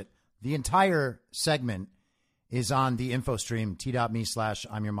watch it. The entire segment is on the info stream,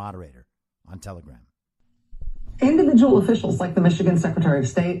 t.me/I'm your moderator on Telegram. Individual officials like the Michigan Secretary of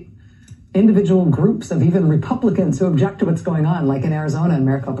State, individual groups of even Republicans who object to what's going on, like in Arizona and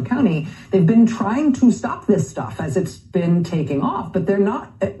Maricopa County, they've been trying to stop this stuff as it's been taking off, but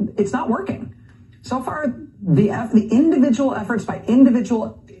it's not working. So far, the individual efforts by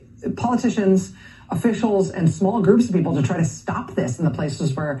individual politicians, officials, and small groups of people to try to stop this in the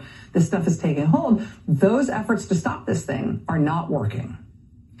places where this stuff is taking hold, those efforts to stop this thing are not working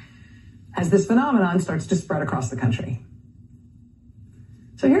as this phenomenon starts to spread across the country.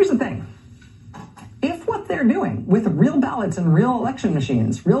 So here's the thing. If what they're doing with real ballots and real election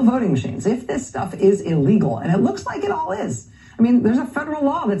machines, real voting machines, if this stuff is illegal, and it looks like it all is, I mean, there's a federal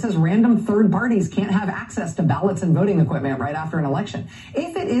law that says random third parties can't have access to ballots and voting equipment right after an election.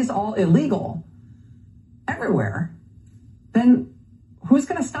 If it is all illegal everywhere, then who's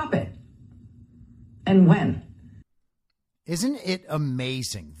going to stop it? And when? Isn't it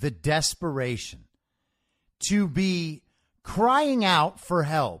amazing, the desperation to be crying out for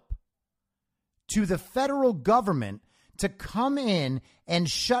help to the federal government to come in and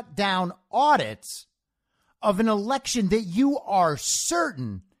shut down audits of an election that you are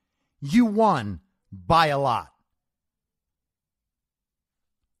certain you won by a lot?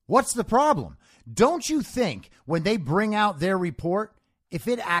 What's the problem? Don't you think when they bring out their report, if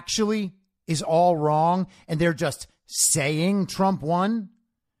it actually is all wrong and they're just saying Trump won,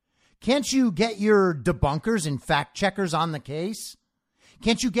 can't you get your debunkers and fact checkers on the case?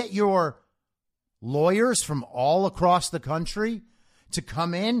 Can't you get your lawyers from all across the country to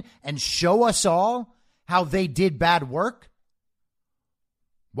come in and show us all how they did bad work?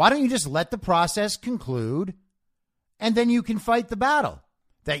 Why don't you just let the process conclude and then you can fight the battle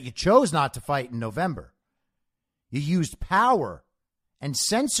that you chose not to fight in November? You used power and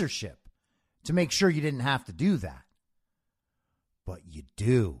censorship to make sure you didn't have to do that. But you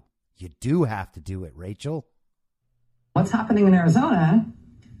do. You do have to do it, Rachel. What's happening in Arizona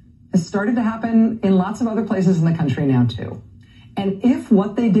has started to happen in lots of other places in the country now, too. And if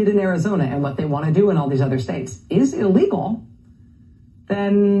what they did in Arizona and what they want to do in all these other states is illegal,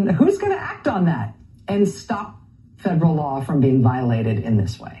 then who's going to act on that and stop federal law from being violated in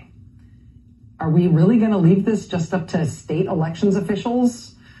this way? Are we really going to leave this just up to state elections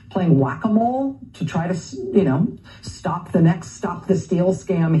officials playing whack-a-mole to try to, stop the steal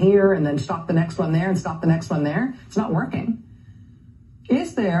scam here and then stop the next one there and stop the next one there? It's not working.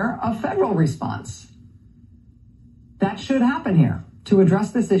 Is there a federal response that should happen here to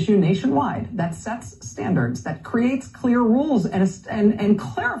address this issue nationwide, that sets standards, that creates clear rules and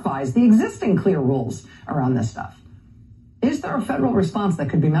clarifies the existing clear rules around this stuff? Is there a federal response that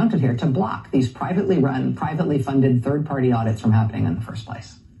could be mounted here to block these privately run, privately funded third-party audits from happening in the first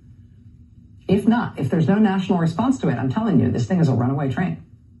place? If not, if there's no national response to it, I'm telling you, this thing is a runaway train.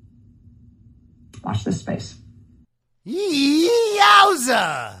 Watch this space.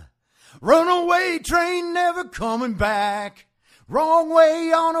 Yowza! Runaway train never coming back. Wrong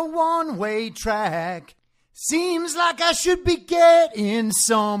way on a one-way track. Seems like I should be getting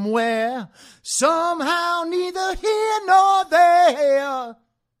somewhere. Somehow neither here nor there.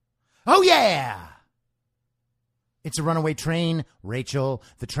 Oh, yeah! It's a runaway train, Rachel.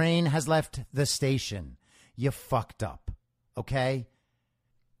 The train has left the station. You fucked up, okay?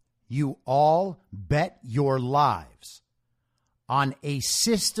 You all bet your lives on a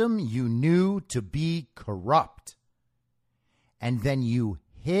system you knew to be corrupt. And then you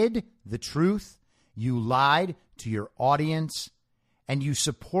hid the truth, you lied to your audience, and you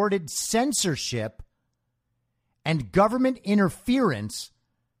supported censorship and government interference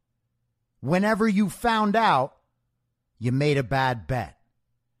whenever you found out you made a bad bet.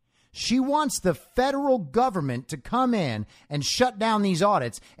 She wants the federal government to come in and shut down these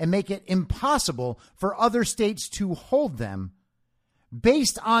audits and make it impossible for other states to hold them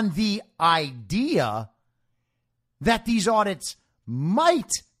based on the idea that these audits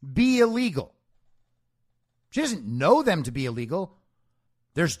might be illegal. She doesn't know them to be illegal.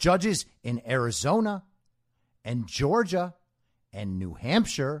 There's judges in Arizona and Georgia and New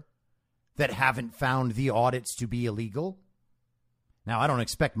Hampshire that haven't found the audits to be illegal. Now, I don't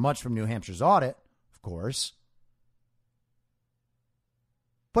expect much from New Hampshire's audit, of course.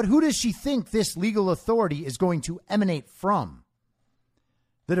 But who does she think this legal authority is going to emanate from?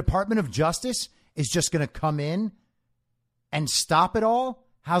 The Department of Justice is just going to come in and stop it all?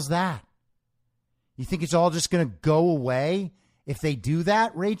 How's that? You think it's all just going to go away if they do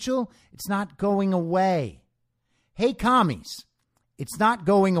that, Rachel? It's not going away. Hey, commies, it's not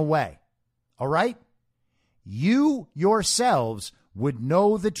going away. All right? You yourselves would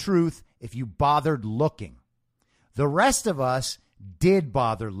know the truth if you bothered looking. The rest of us did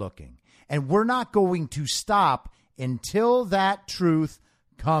bother looking, and we're not going to stop until that truth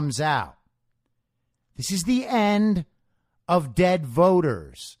comes out. This is the end of dead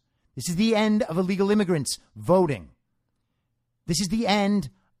voters. This is the end of illegal immigrants voting. This is the end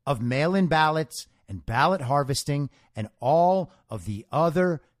of mail-in ballots and ballot harvesting and all of the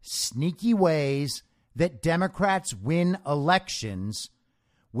other sneaky ways that Democrats win elections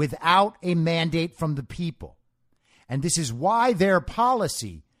without a mandate from the people. And this is why their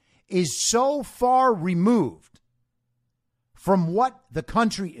policy is so far removed from what the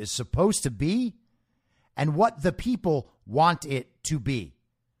country is supposed to be and what the people want it to be.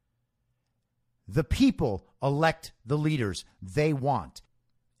 The people elect the leaders they want.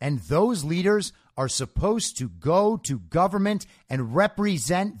 And those leaders are supposed to go to government and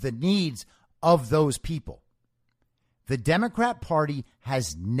represent the needs of those people. The Democrat Party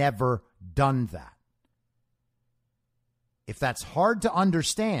has never done that. if that's hard to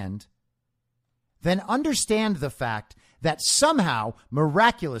understand, then understand the fact that somehow,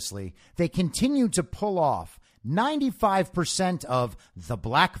 miraculously, they continue to pull off 95% of the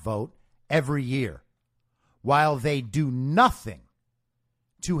black vote every year, while they do nothing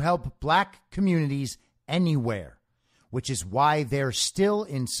to help black communities anywhere, which is why they're still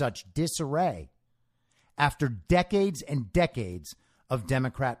in such disarray after decades and decades of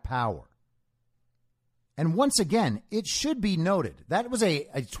Democrat power. And once again, it should be noted, that was a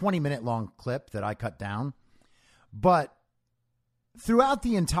 20-minute long clip that I cut down, but throughout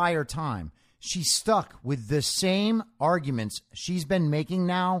the entire time, she's stuck with the same arguments she's been making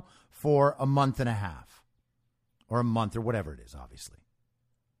now for a month and a half, or a month, or whatever it is, obviously.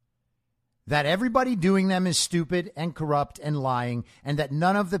 That everybody doing them is stupid and corrupt and lying, and that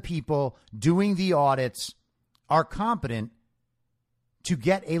none of the people doing the audits are competent to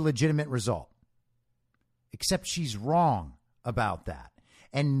get a legitimate result. Except she's wrong about that.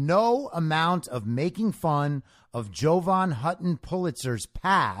 And no amount of making fun of Jovan Hutton Pulitzer's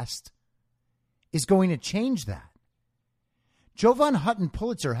past is going to change that. Jovan Hutton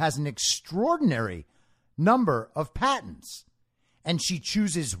Pulitzer has an extraordinary number of patents, and she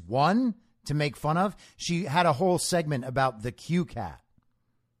chooses one to make fun of. She had a whole segment about the Q cat.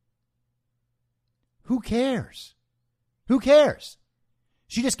 Who cares? Who cares?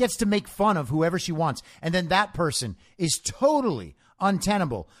 She just gets to make fun of whoever she wants. And then that person is totally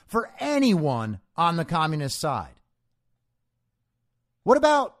untenable for anyone on the communist side. What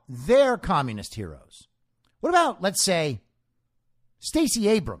about their communist heroes? What about, let's say, Stacey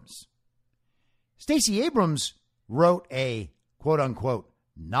Abrams? Stacey Abrams wrote a quote-unquote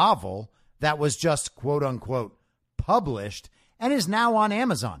novel that was just quote-unquote published and is now on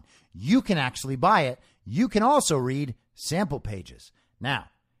Amazon. You can actually buy it. You can also read sample pages. Now,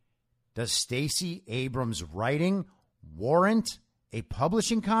 does Stacey Abrams' writing warrant a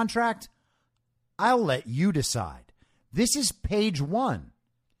publishing contract? I'll let you decide. This is page 1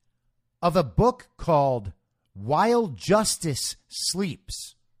 of a book called While Justice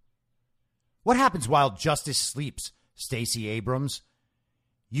Sleeps. What happens while justice sleeps, Stacey Abrams?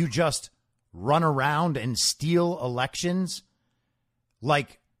 You just run around and steal elections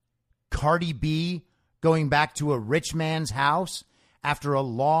like Cardi B going back to a rich man's house after a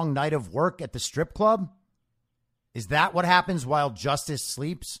long night of work at the strip club? Is that what happens while justice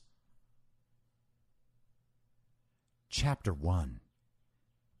sleeps? Chapter 1.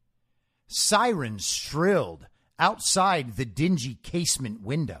 Sirens shrilled outside the dingy casement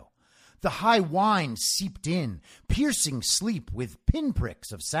window. The high whine seeped in, piercing sleep with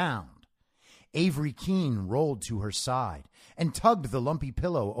pinpricks of sound. Avery Keene rolled to her side and tugged the lumpy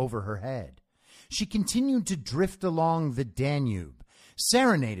pillow over her head. She continued to drift along the Danube,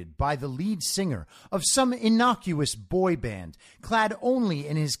 serenaded by the lead singer of some innocuous boy band clad only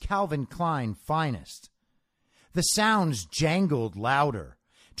in his Calvin Klein finest. The sounds jangled louder,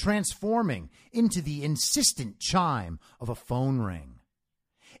 transforming into the insistent chime of a phone ring.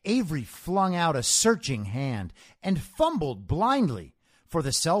 Avery flung out a searching hand and fumbled blindly for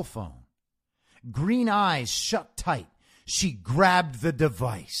the cell phone. Green eyes shut tight, she grabbed the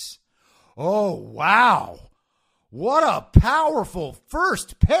device. Oh, wow! What a powerful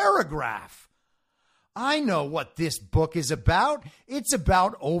first paragraph! I know what this book is about. It's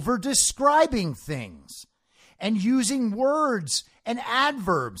about over-describing things and using words and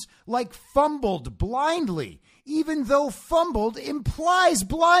adverbs like fumbled blindly, even though fumbled implies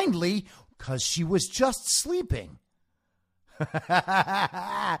blindly because she was just sleeping.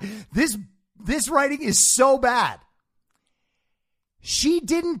 This writing is so bad. She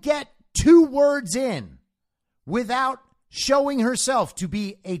didn't get 2 words in without showing herself to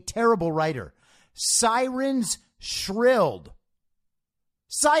be a terrible writer. Sirens shrilled.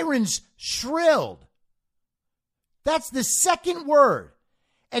 Sirens shrilled. That's the second word.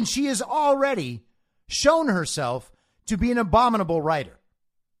 And she has already shown herself to be an abominable writer.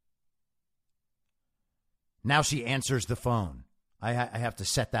 Now she answers the phone. I have to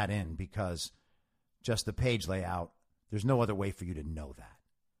set that in because just the page layout, there's no other way for you to know that.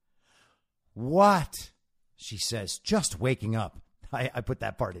 What? She says, just waking up. I put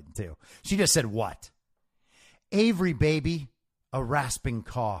that part in too. She just said, what? Avery, baby. A rasping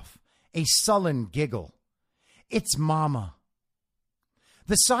cough. A sullen giggle. It's Mama.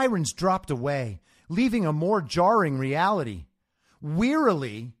 The sirens dropped away, leaving a more jarring reality.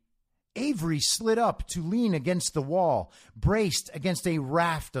 Wearily, Avery slid up to lean against the wall, braced against a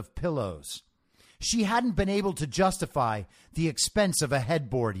raft of pillows. She hadn't been able to justify the expense of a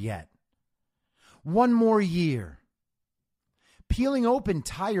headboard yet. One more year. Peeling open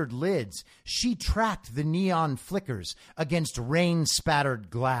tired lids, she tracked the neon flickers against rain-spattered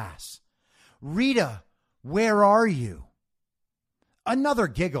glass. Rita, where are you? Another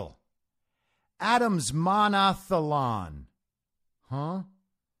giggle. Adam's Monathlon. Huh?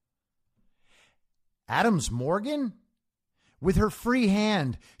 Adams Morgan? With her free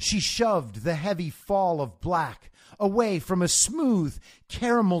hand, she shoved the heavy fall of black away from a smooth,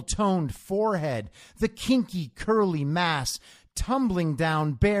 caramel-toned forehead, the kinky, curly mass tumbling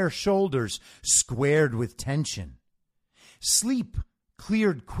down bare shoulders, squared with tension. Sleep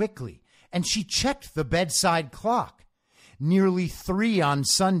cleared quickly, and she checked the bedside clock. Nearly 3 on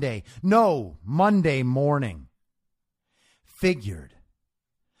Sunday. No, Monday morning. Figured.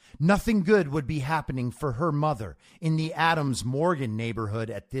 Nothing good would be happening for her mother in the Adams Morgan neighborhood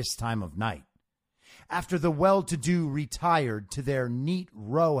at this time of night. After the well-to-do retired to their neat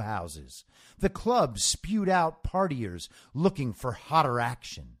row houses, the club spewed out partiers looking for hotter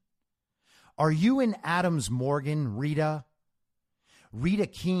action. Are you in Adams Morgan, Rita? Rita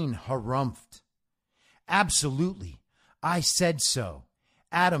Keene harumphed. Absolutely. I said so.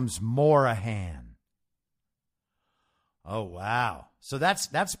 Adams Morahan. Oh, wow. So that's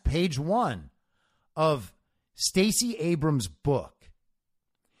page 1 of Stacey Abrams' book.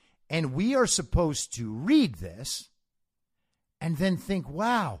 And we are supposed to read this and then think,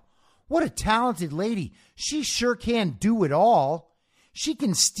 wow, what a talented lady. She sure can do it all. She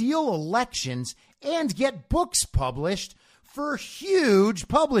can steal elections and get books published for huge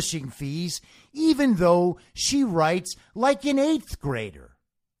publishing fees, even though she writes like an 8th grader.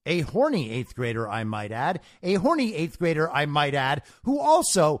 A horny 8th grader, I might add. A horny 8th grader, I might add, who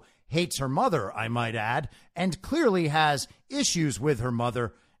also hates her mother, I might add, and clearly has issues with her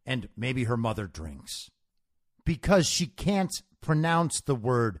mother, and maybe her mother drinks. Because she can't pronounce the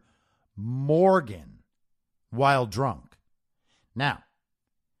word Morgan while drunk. Now,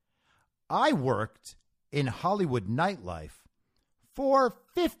 I worked in Hollywood nightlife for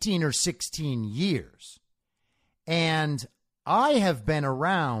 15 or 16 years, and I have been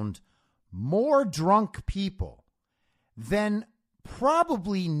around more drunk people than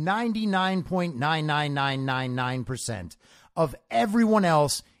probably 99.99999% of everyone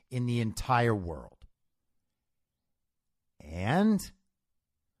else in the entire world. And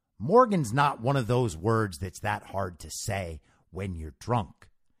Morgan's not one of those words that's that hard to say when you're drunk.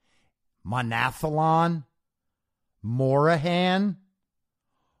 Monathlon? Morahan?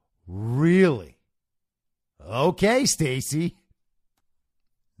 Really? Okay, Stacey.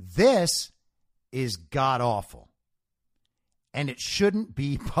 This is god-awful, and it shouldn't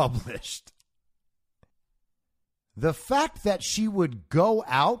be published. The fact that she would go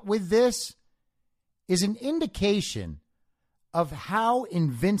out with this is an indication of how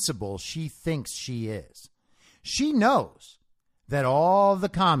invincible she thinks she is. She knows that all the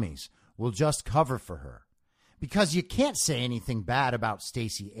commies will just cover for her, because you can't say anything bad about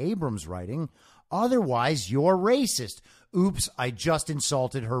Stacey Abrams' writing. Otherwise, you're racist. Oops, I just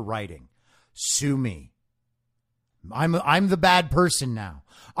insulted her writing. Sue me. I'm the bad person now.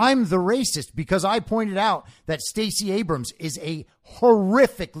 I'm the racist because I pointed out that Stacey Abrams is a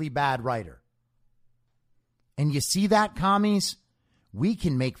horrifically bad writer. And you see that, commies? We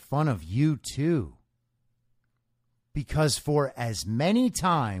can make fun of you too. Because for as many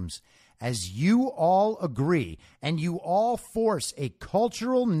times as you all agree and you all force a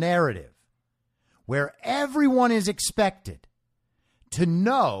cultural narrative where everyone is expected to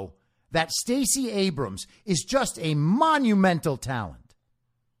know that Stacey Abrams is just a monumental talent,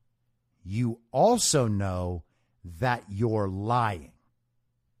 you also know that you're lying.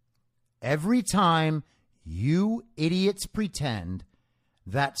 Every time you idiots pretend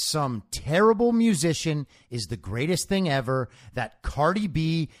that some terrible musician is the greatest thing ever, that Cardi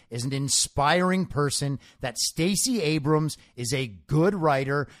B is an inspiring person, that Stacey Abrams is a good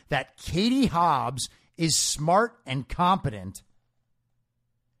writer, that Katie Hobbs is smart and competent,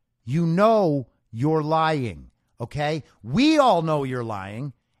 you know you're lying, okay? We all know you're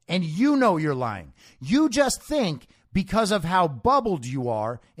lying, and you know you're lying. You just think because of how bubbled you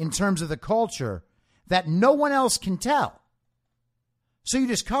are in terms of the culture that no one else can tell. So you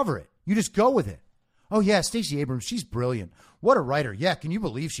just cover it. You just go with it. Oh, yeah, Stacey Abrams, she's brilliant. What a writer. Yeah, can you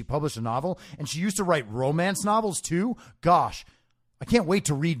believe she published a novel? And she used to write romance novels, too? Gosh, I can't wait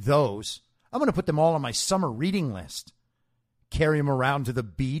to read those. I'm going to put them all on my summer reading list. Carry them around to the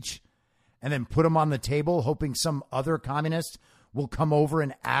beach and then put them on the table, hoping some other communist will come over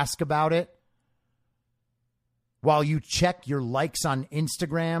and ask about it while you check your likes on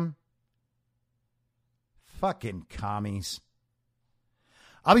Instagram. Fucking commies.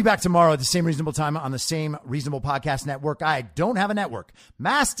 I'll be back tomorrow at the same reasonable time on the same reasonable podcast network. I don't have a network.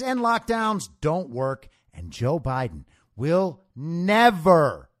 Masks and lockdowns don't work. And Joe Biden will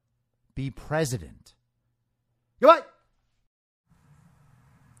never be president. Goodbye.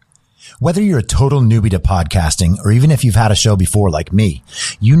 Whether you're a total newbie to podcasting or even if you've had a show before like me,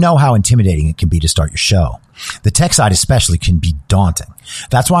 you know how intimidating it can be to start your show. The tech side especially can be daunting.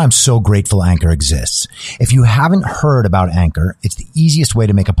 That's why I'm so grateful Anchor exists. If you haven't heard about Anchor, it's the easiest way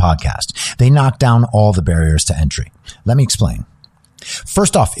to make a podcast. They knock down all the barriers to entry. Let me explain.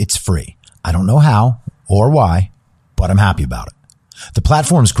 First off, it's free. I don't know how or why, but I'm happy about it. The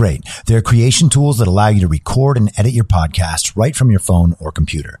platform's great. There are creation tools that allow you to record and edit your podcast right from your phone or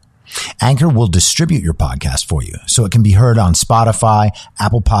computer. Anchor will distribute your podcast for you so it can be heard on Spotify,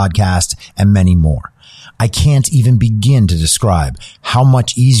 Apple Podcasts, and many more. I can't even begin to describe how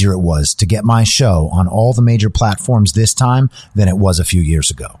much easier it was to get my show on all the major platforms this time than it was a few years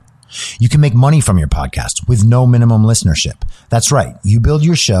ago. You can make money from your podcast with no minimum listenership. That's right. You build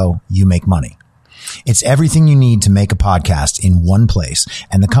your show, you make money. It's everything you need to make a podcast in one place,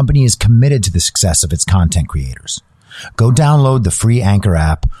 and the company is committed to the success of its content creators. Go download the free Anchor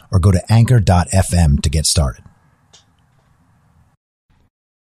app or go to anchor.fm to get started.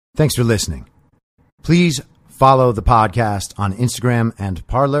 Thanks for listening. Please follow the podcast on Instagram and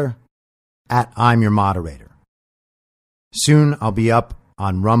Parler at I'm Your Moderator. Soon I'll be up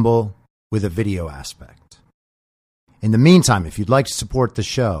on Rumble with a video aspect. In the meantime, if you'd like to support the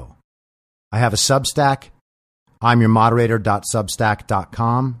show, I have a Substack,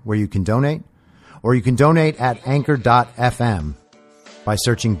 imyourmoderator.substack.com, where you can donate, or you can donate at anchor.fm by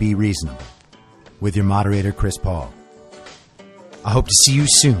searching Be Reasonable with your moderator, Chris Paul. I hope to see you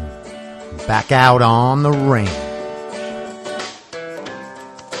soon. Back out on the range.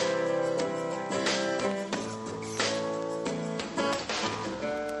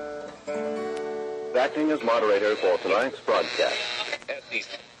 Acting as moderator for tonight's broadcast.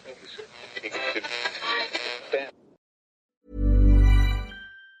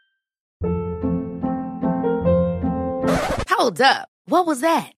 Hold up. What was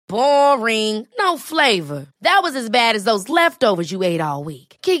that? Boring. No flavor. That was as bad as those leftovers you ate all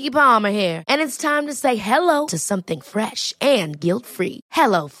week. Keke Palmer here. And it's time to say hello to something fresh and guilt-free.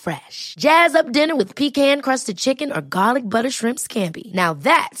 Hello Fresh. Jazz up dinner with pecan-crusted chicken or garlic butter shrimp scampi. Now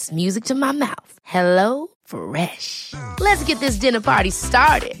that's music to my mouth. Hello Fresh. Let's get this dinner party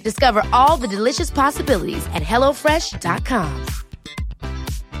started. Discover all the delicious possibilities at HelloFresh.com.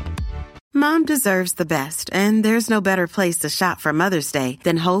 Mom deserves the best, and there's no better place to shop for Mother's Day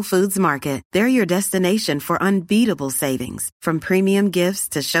than Whole Foods Market. They're your destination for unbeatable savings, from premium gifts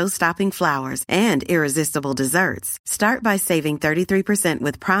to show-stopping flowers and irresistible desserts. Start by saving 33%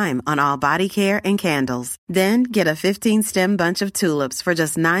 with Prime on all body care and candles. Then get a 15-stem bunch of tulips for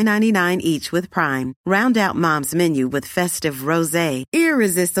just $9.99 each with Prime. Round out Mom's menu with festive rosé,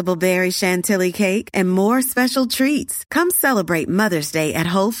 irresistible berry chantilly cake, and more special treats. Come celebrate Mother's Day at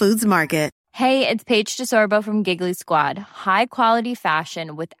Whole Foods Market. Hey, it's Paige DeSorbo from Giggly Squad. High quality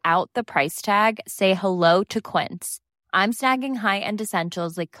fashion without the price tag. Say hello to Quince. I'm snagging high-end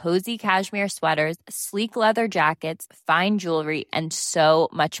essentials like cozy cashmere sweaters, sleek leather jackets, fine jewelry, and so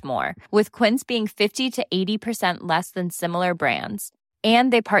much more. With Quince being 50 to 80% less than similar brands.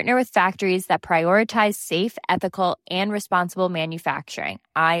 And they partner with factories that prioritize safe, ethical, and responsible manufacturing.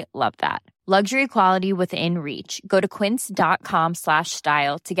 I love that. Luxury quality within reach. Go to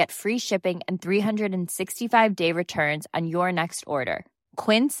quince.com/style to get free shipping and 365-day returns on your next order.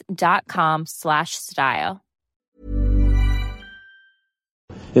 Quince.com/style.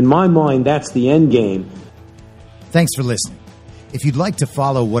 In my mind, that's the end game. Thanks for listening. If you'd like to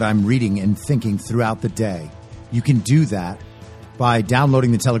follow what I'm reading and thinking throughout the day, you can do that by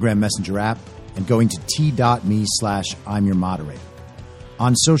downloading the Telegram Messenger app and going to t.me/I'm your moderator.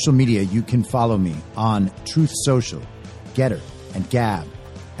 On social media, you can follow me on Truth Social, Getter, and Gab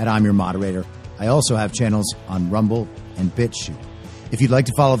at I'm Your Moderator. I also have channels on Rumble and BitChute. If you'd like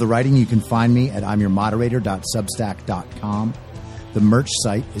to follow the writing, you can find me at imyourmoderator.substack.com. The merch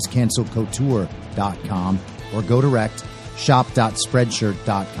site is cancelcouture.com, or go direct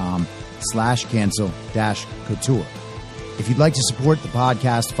shop.spreadshirt.com/cancel-couture. If you'd like to support the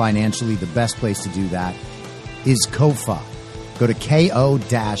podcast financially, the best place to do that is Ko-Fi. Go to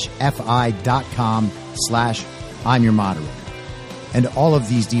ko-fi.com/I'm Your Moderator. And all of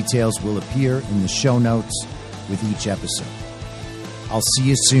these details will appear in the show notes with each episode. I'll see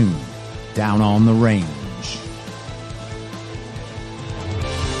you soon down on the range.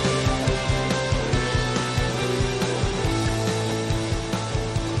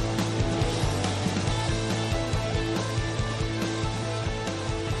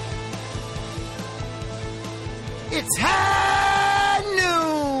 It's